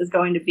response is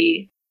going to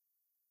be?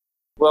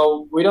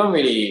 Well, we don't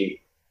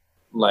really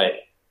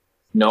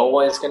know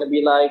what it's going to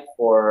be like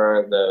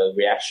for the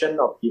reaction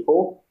of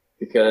people,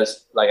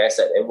 because like I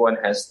said, everyone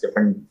has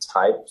different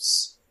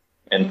types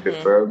and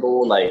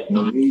preferable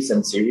movies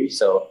and series.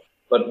 So,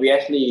 but we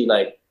actually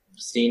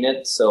seen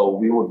it, so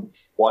we would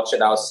watch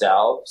it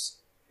ourselves,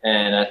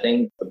 and I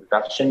think the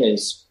production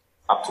is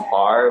up to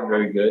par,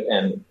 very good.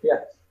 And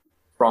yeah,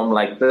 from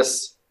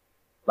this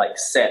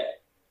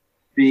set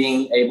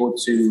being able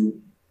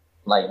to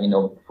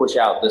push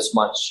out this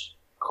much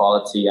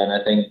quality, and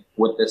I think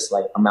with this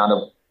amount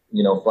of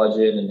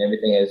budget and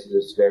everything is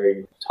just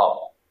very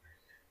top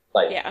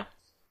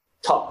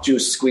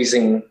juice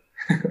squeezing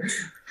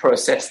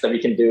process that we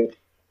can do.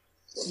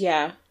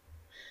 Yeah,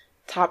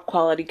 top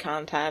quality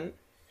content.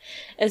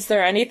 Is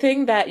there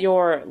anything that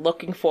you're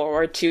looking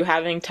forward to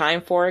having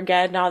time for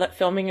again now that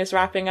filming is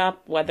wrapping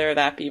up, whether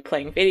that be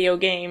playing video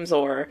games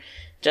or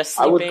just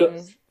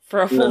sleeping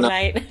for a full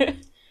night?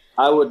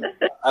 I would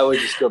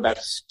just go back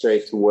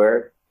straight to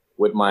work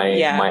with my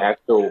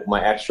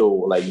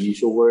actual like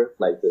usual work,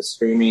 like the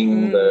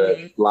streaming,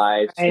 the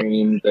live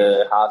stream,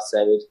 the house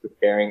service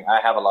preparing.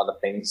 I have a lot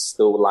of things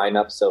still lined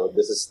up, so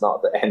this is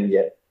not the end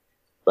yet.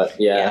 But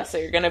yeah, so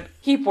you're gonna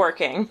keep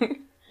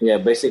working. Yeah,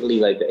 basically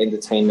like the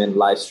entertainment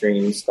live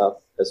stream stuff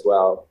as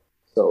well.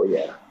 So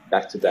yeah,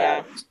 back to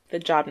that. Yeah, the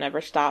job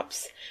never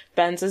stops.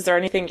 Benz, is there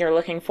anything you're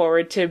looking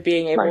forward to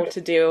being able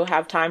to do,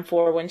 have time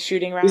for when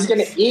shooting rounds? He's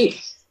gonna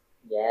eat.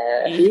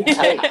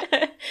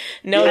 Yeah.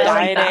 No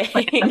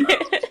dieting.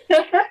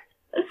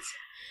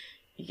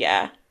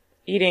 Yeah.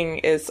 Eating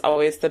is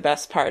always the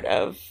best part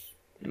of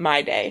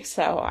my day,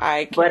 so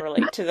I can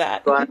relate to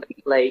that. But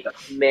like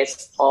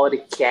miss all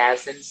the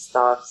gas and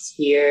stuff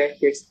here.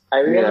 I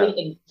really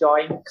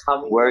enjoy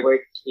coming to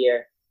work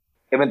here.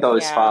 Even though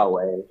it's far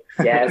away.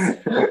 Yes.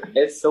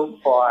 It's so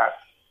far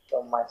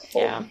from my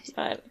home.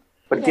 Yeah,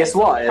 but guess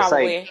what? It's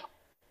like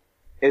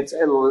it's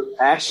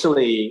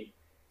actually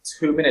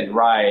 2-minute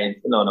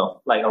ride.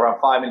 No, like around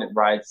 5-minute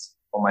rides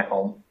from my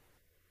home.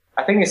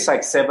 I think it's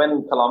like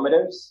 7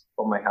 kilometers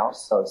from my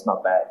house, so it's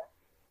not bad.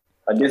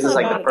 But this is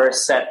like the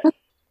first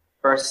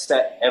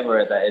set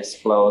ever that is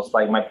close.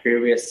 Like my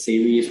previous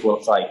series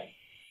was like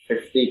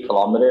 50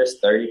 kilometers,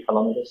 30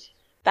 kilometers.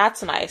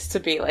 That's nice to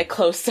be like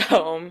close to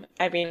home.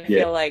 I mean, I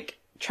feel like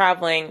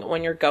traveling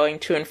when you're going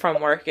to and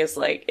from work is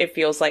like, it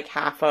feels like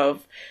half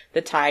of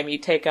the time you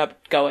take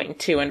up going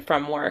to and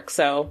from work.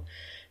 So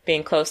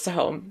being close to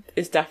home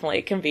is definitely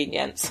a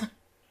convenience.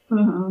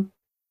 Mm-hmm.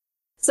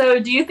 So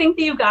do you think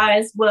that you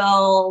guys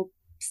will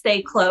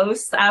stay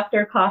close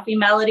after Coffee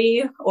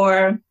Melody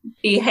or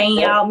be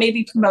hanging out,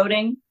 maybe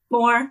promoting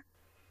more?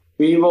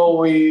 We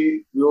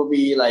will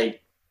be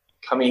like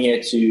coming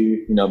here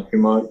to,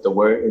 promote the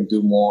work and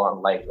do more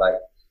like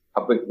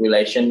public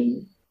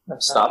relation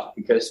stuff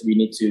because we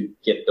need to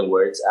get the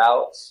words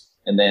out.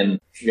 And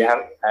then we have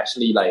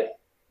actually like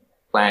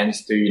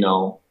plans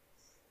to,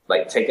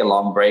 like take a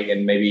long break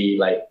and maybe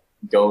like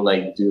go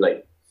like do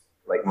like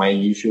my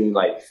usual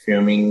like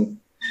filming,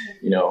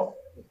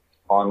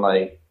 on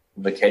like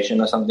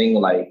vacation or something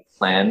like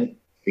plan,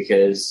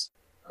 because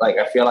like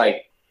I feel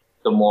like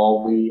the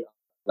more we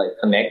like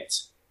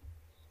connect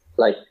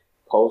like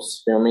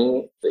post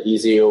filming, the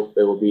easier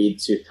it will be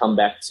to come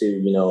back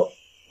to,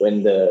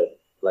 when the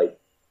like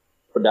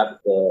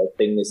product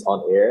thing is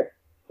on air.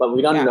 But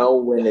we don't know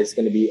when it's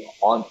going to be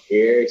on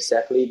air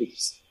exactly,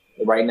 because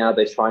right now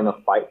they're trying to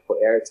fight for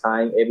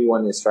airtime.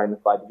 Everyone is trying to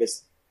fight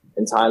because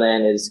in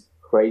Thailand is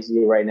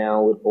crazy right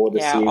now with all the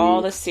series. Yeah,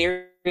 all the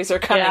series are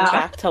coming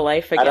back to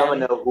life again. I don't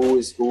know who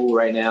is who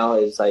right now.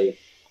 It's like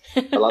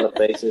a lot of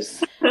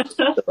faces.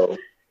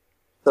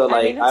 So like,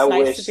 I mean, it's I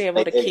nice wish to be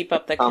able to keep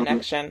up the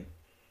connection.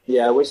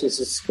 Yeah, I wish it's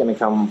just gonna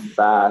come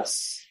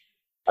fast.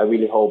 I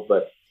really hope,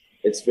 but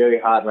it's very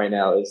hard right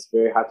now. It's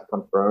very hard to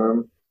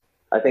confirm.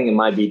 I think it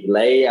might be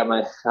delayed. I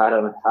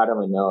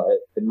don't know.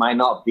 It might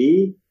not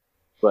be,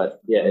 but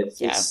yeah, it's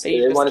but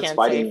you everyone just is can't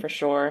fighting say for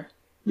sure.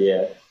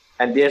 Yeah,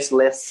 and there's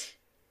less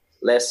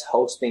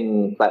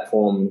hosting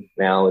platform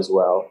now as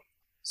well.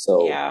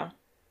 So yeah.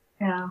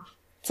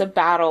 It's a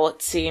battle,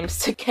 it seems,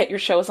 to get your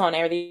shows on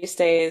air these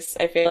days.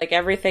 I feel like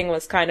everything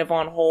was kind of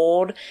on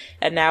hold,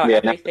 and now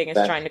everything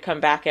is trying to come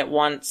back at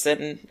once,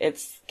 and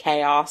it's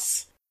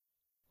chaos.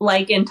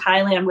 Like in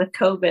Thailand with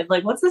COVID,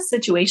 like what's the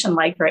situation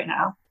like right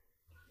now?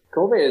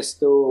 COVID is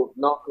still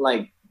not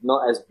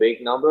as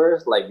big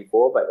numbers like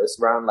before, but it's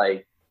around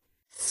like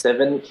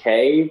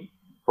 7K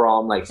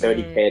from like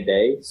 30K a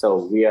day. So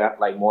we are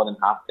like more than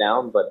half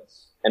down,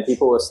 and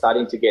people are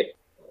starting to get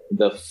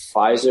the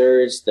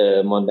Pfizer's,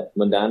 the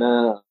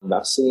Moderna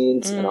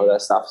vaccines and all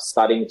that stuff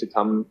starting to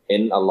come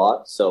in a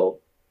lot. So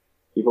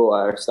people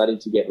are starting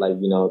to get like,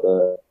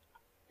 the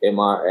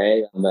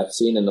mRNA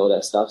vaccine and all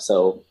that stuff.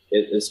 So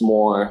it is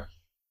more,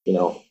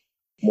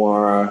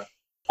 more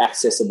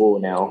accessible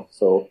now.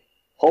 So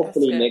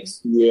hopefully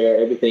next year,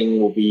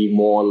 everything will be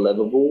more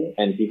livable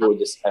and people will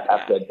just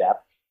have to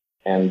adapt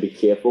and be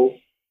careful.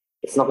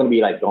 It's not going to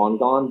be like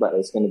gone, but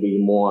it's going to be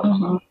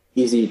more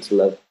easy to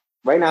live.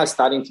 Right now, it's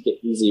starting to get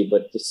easy,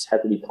 but just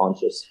have to be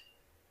conscious.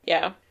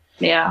 Yeah.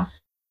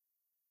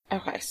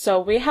 Okay, so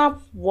we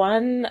have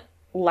one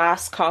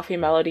last Coffee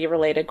Melody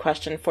related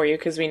question for you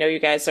because we know you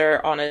guys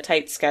are on a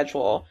tight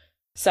schedule.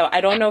 So I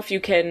don't know if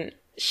you can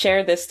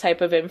share this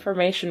type of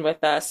information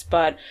with us,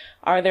 but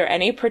are there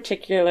any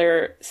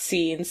particular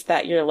scenes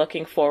that you're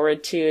looking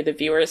forward to the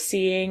viewers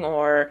seeing,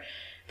 or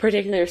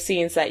particular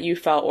scenes that you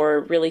felt were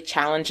really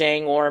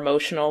challenging or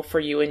emotional for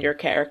you and your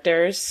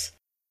characters?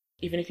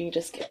 Even if you can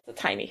just get a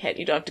tiny hint,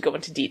 you don't have to go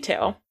into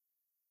detail.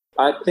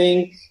 I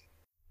think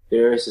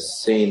there is a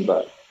scene,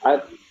 but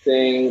I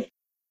think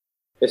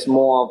it's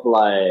more of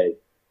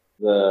like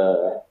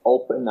the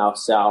open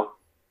ourselves,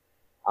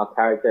 our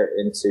character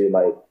into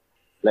like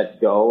let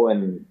go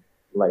and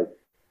like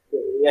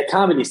I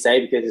can't really say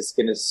because it's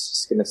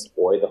gonna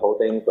spoil the whole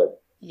thing.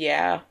 But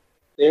yeah,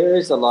 there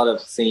is a lot of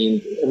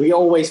scenes. We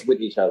always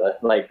with each other,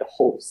 like the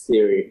whole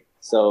series.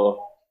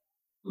 So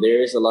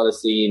there is a lot of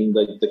scene,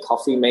 the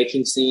coffee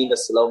making scene, the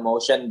slow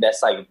motion,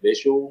 that's like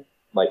visual.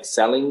 like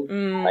selling.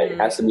 Like it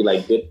has to be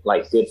like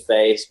good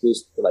face, good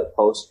like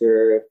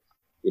poster.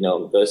 You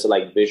know, there's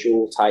like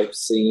visual type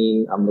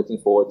scene. I'm looking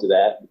forward to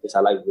that because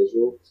I like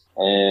visual.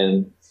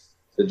 And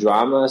the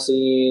drama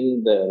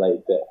scene,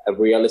 the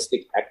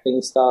realistic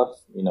acting stuff,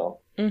 you know,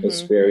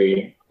 it's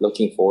very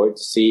looking forward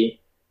to see.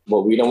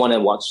 But we don't want to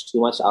watch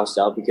too much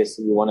ourselves because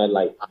we want to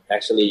like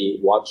actually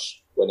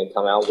watch when it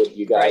come out with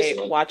you guys.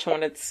 Right, watch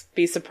when it's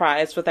be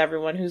surprised with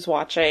everyone who's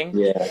watching.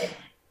 Yeah.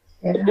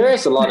 There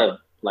is a lot of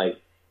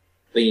like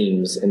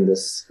themes in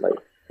this like,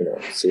 you know,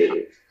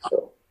 series.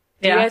 So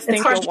do you guys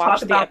think you'll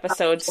watch the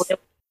episodes?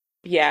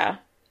 Yeah,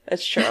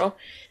 that's true.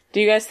 Do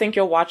you guys think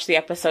you'll watch the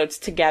episodes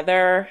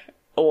together,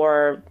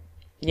 or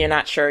you're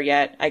not sure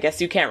yet? I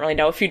guess you can't really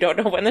know if you don't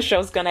know when the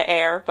show's going to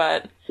air,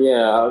 but...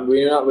 Yeah,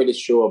 we're not really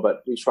sure,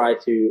 but we try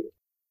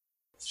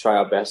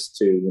our best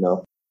to, you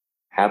know,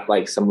 have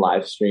like some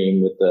live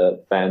stream with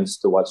the fans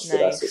to watch with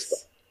us as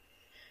well.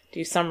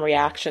 Do some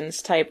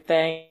reactions type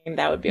thing.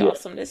 That would be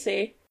awesome to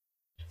see.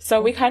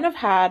 So we kind of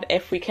had,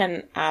 if we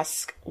can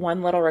ask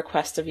one little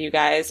request of you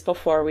guys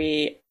before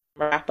we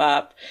wrap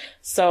up.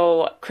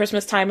 So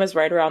Christmas time is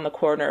right around the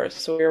corner.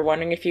 So we were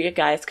wondering if you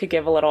guys could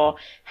give a little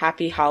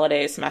happy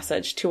holidays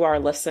message to our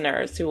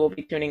listeners who will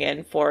be tuning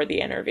in for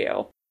the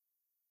interview.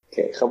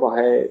 Okay, เขาบอกใ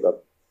ห้แบบ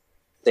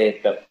เซต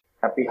แบบ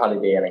happy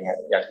holiday อะไรเงี้ย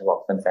อยากจะบอก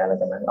แฟนๆอะไร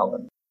กันไหมเอากั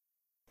น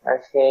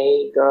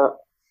Okay, go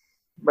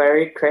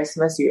Merry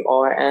Christmas you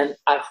all, and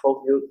I hope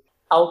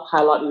our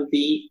pilot will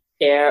be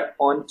air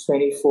on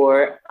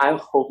 24. I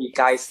hope you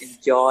guys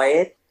enjoy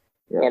it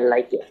and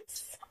like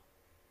it.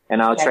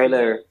 And our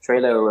trailer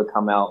will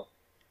come out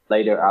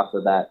later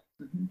after that.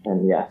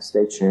 And yeah,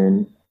 stay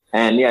tuned.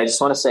 And yeah, I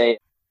just want to say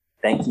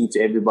thank you to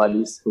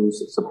everybody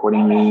who's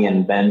supporting me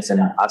and Benz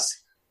and us,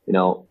 you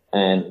know,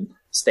 and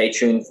stay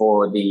tuned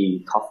for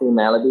the Coffee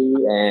Melody.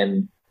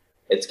 And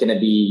it's going to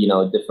be, you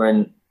know,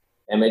 different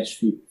image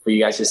for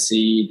you guys to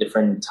see,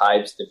 different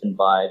types, different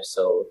vibes.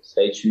 So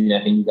stay tuned.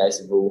 I think you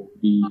guys will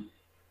be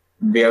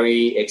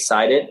very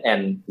excited,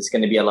 and there's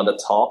going to be a lot of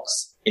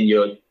talks in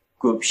your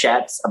group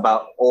chats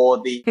about all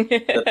the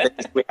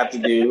things we have to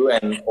do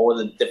and all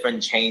the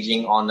different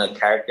changing on the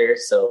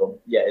characters. So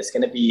yeah, it's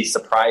going to be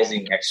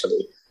surprising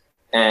actually.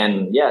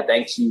 And yeah,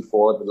 thank you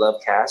for the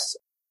Lovecast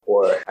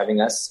for having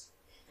us.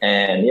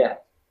 And yeah,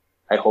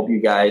 I hope you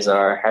guys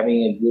are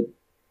having a good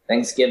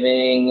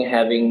Thanksgiving,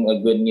 having a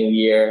good New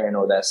Year and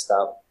all that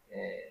stuff.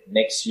 And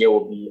next year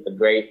will be a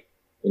great,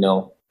 you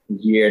know,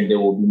 year. There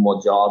will be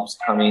more jobs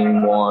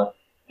coming, more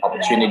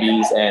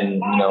opportunities, and,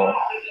 you know,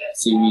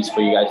 series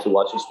for you guys to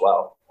watch as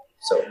well.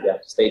 So yeah,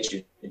 stay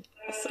tuned.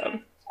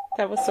 Awesome.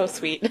 That was so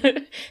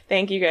sweet.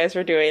 Thank you guys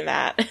for doing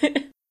that.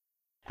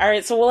 All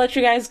right, so we'll let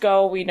you guys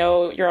go. We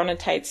know you're on a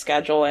tight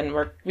schedule and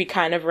we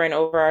kind of ran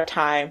over our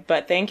time,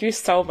 but thank you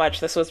so much.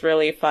 This was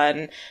really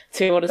fun to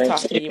be able to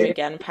talk to you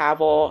again,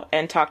 Pavel,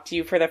 and talk to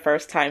you for the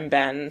first time,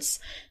 Benz.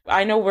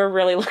 I know we're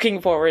really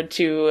looking forward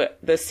to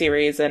the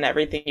series and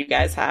everything you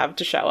guys have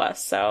to show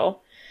us.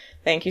 So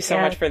thank you so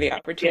much for the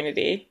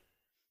opportunity.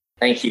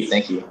 Thank you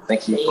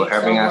for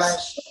having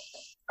us.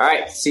 All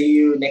right, see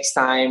you next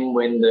time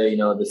when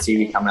the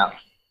series come out.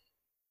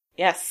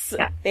 Yes,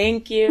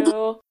 thank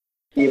you.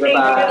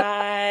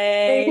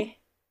 Bye.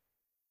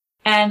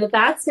 And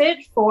that's it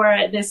for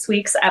this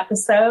week's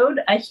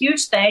episode. A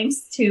huge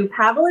thanks to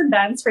Pavel and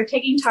Benz for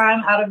taking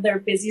time out of their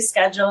busy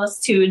schedules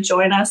to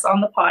join us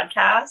on the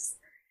podcast.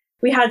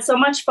 We had so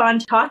much fun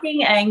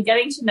talking and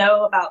getting to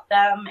know about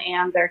them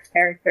and their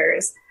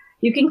characters.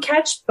 You can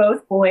catch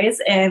both boys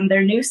in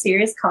their new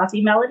series,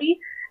 Coffee Melody,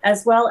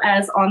 as well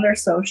as on their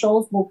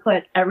socials. We'll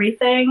put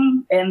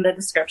everything in the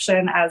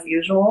description as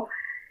usual.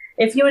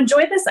 If you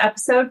enjoyed this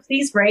episode,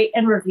 please rate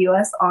and review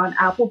us on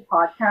Apple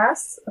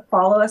Podcasts,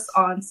 follow us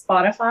on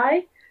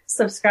Spotify,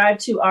 subscribe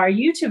to our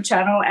YouTube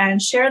channel,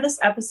 and share this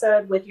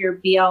episode with your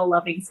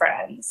BL-loving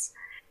friends.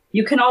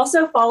 You can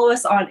also follow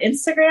us on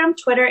Instagram,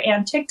 Twitter,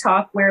 and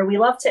TikTok, where we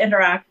love to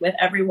interact with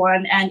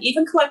everyone and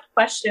even collect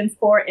questions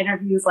for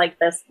interviews like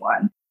this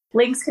one.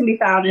 Links can be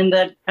found in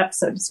the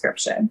episode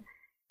description.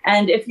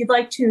 And if you'd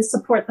like to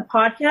support the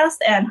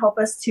podcast and help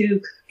us to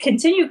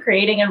continue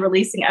creating and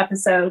releasing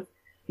episodes,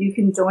 you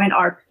can join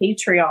our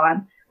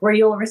Patreon, where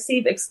you'll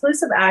receive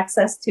exclusive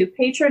access to the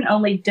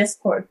patron-only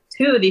Discord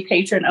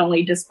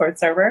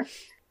server,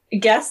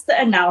 guest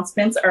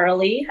announcements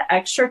early,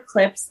 extra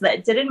clips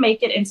that didn't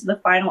make it into the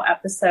final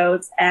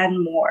episodes,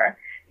 and more.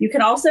 You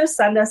can also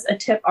send us a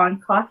tip on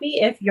coffee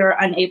if you're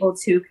unable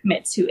to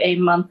commit to a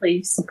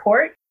monthly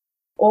support,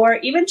 or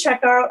even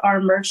check out our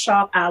merch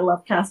shop at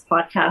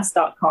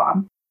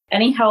lovecastpodcast.com.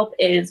 Any help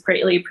is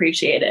greatly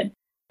appreciated.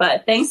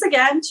 But thanks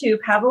again to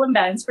Pavel and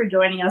Benz for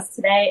joining us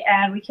today,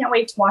 and we can't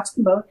wait to watch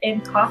them both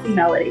in Coffee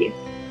Melody.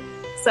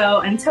 So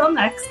until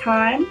next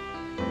time,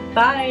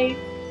 bye.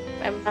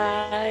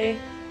 Bye-bye.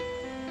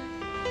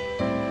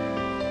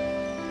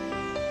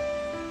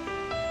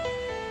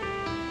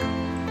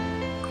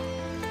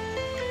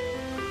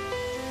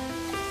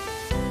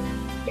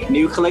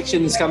 New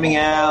collection is coming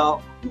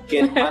out.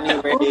 Get money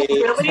ready.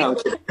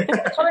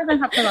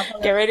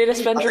 Get ready to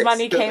spend your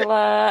money,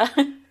 Kayla.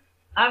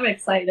 I'm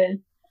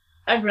excited.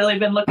 I've really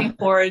been looking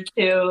forward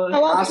to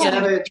this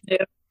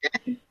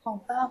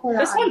one.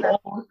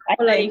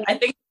 I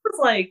think it was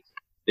like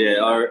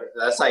or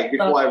that's like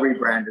before I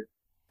rebranded.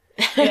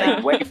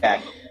 Yeah. Way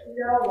back.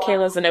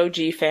 Kayla's an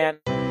OG fan.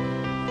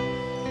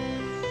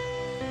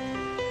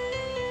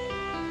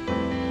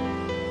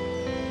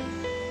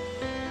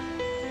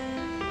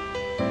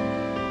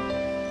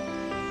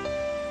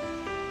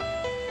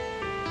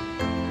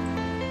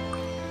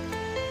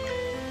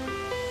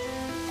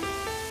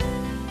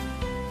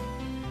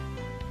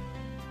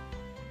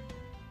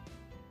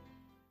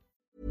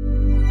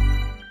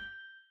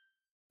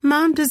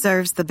 Mom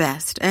deserves the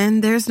best,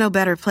 and there's no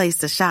better place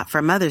to shop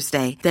for Mother's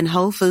Day than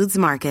Whole Foods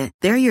Market.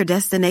 They're your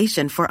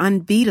destination for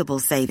unbeatable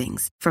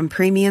savings, from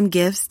premium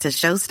gifts to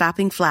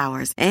show-stopping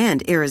flowers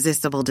and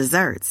irresistible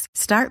desserts.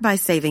 Start by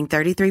saving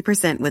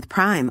 33% with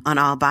Prime on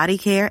all body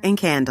care and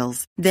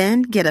candles.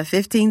 Then get a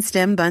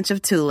 15-stem bunch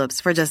of tulips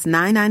for just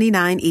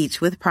 $9.99 each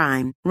with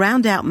Prime.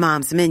 Round out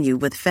Mom's menu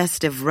with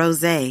festive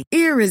rosé,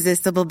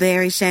 irresistible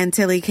berry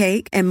chantilly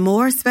cake, and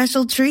more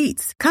special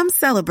treats. Come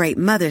celebrate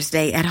Mother's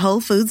Day at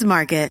Whole Foods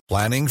Market.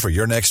 Planning for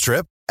your next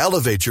trip?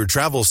 Elevate your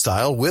travel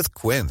style with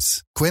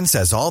Quince. Quince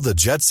has all the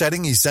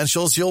jet-setting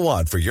essentials you'll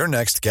want for your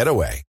next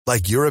getaway,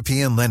 like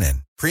European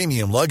linen,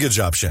 premium luggage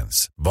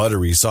options,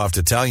 buttery soft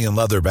Italian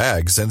leather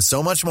bags, and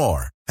so much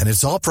more. And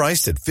it's all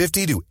priced at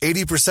 50 to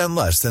 80%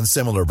 less than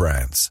similar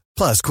brands.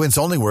 Plus, Quince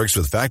only works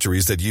with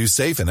factories that use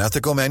safe and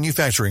ethical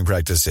manufacturing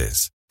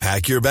practices.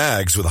 Pack your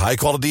bags with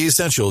high-quality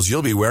essentials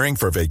you'll be wearing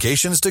for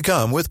vacations to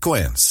come with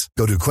Quince.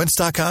 Go to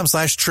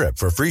quince.com/trip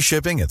for free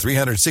shipping and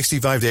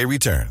 365-day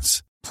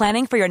returns.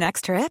 Planning for your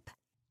next trip?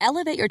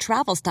 Elevate your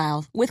travel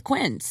style with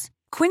Quince.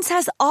 Quince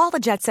has all the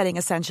jet-setting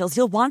essentials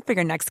you'll want for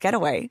your next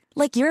getaway,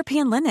 like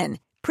European linen,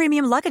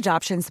 premium luggage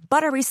options,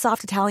 buttery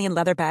soft Italian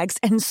leather bags,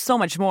 and so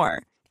much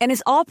more. And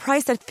is all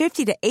priced at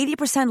 50 to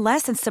 80%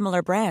 less than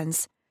similar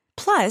brands.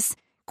 Plus,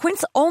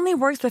 Quince only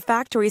works with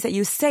factories that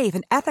use safe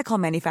and ethical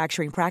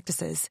manufacturing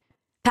practices.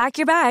 Pack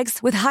your bags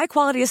with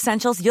high-quality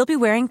essentials you'll be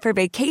wearing for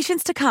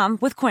vacations to come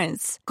with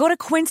Quince. Go to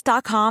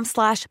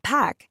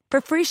quince.com/pack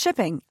for free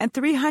shipping and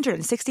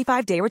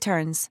 365-day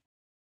returns.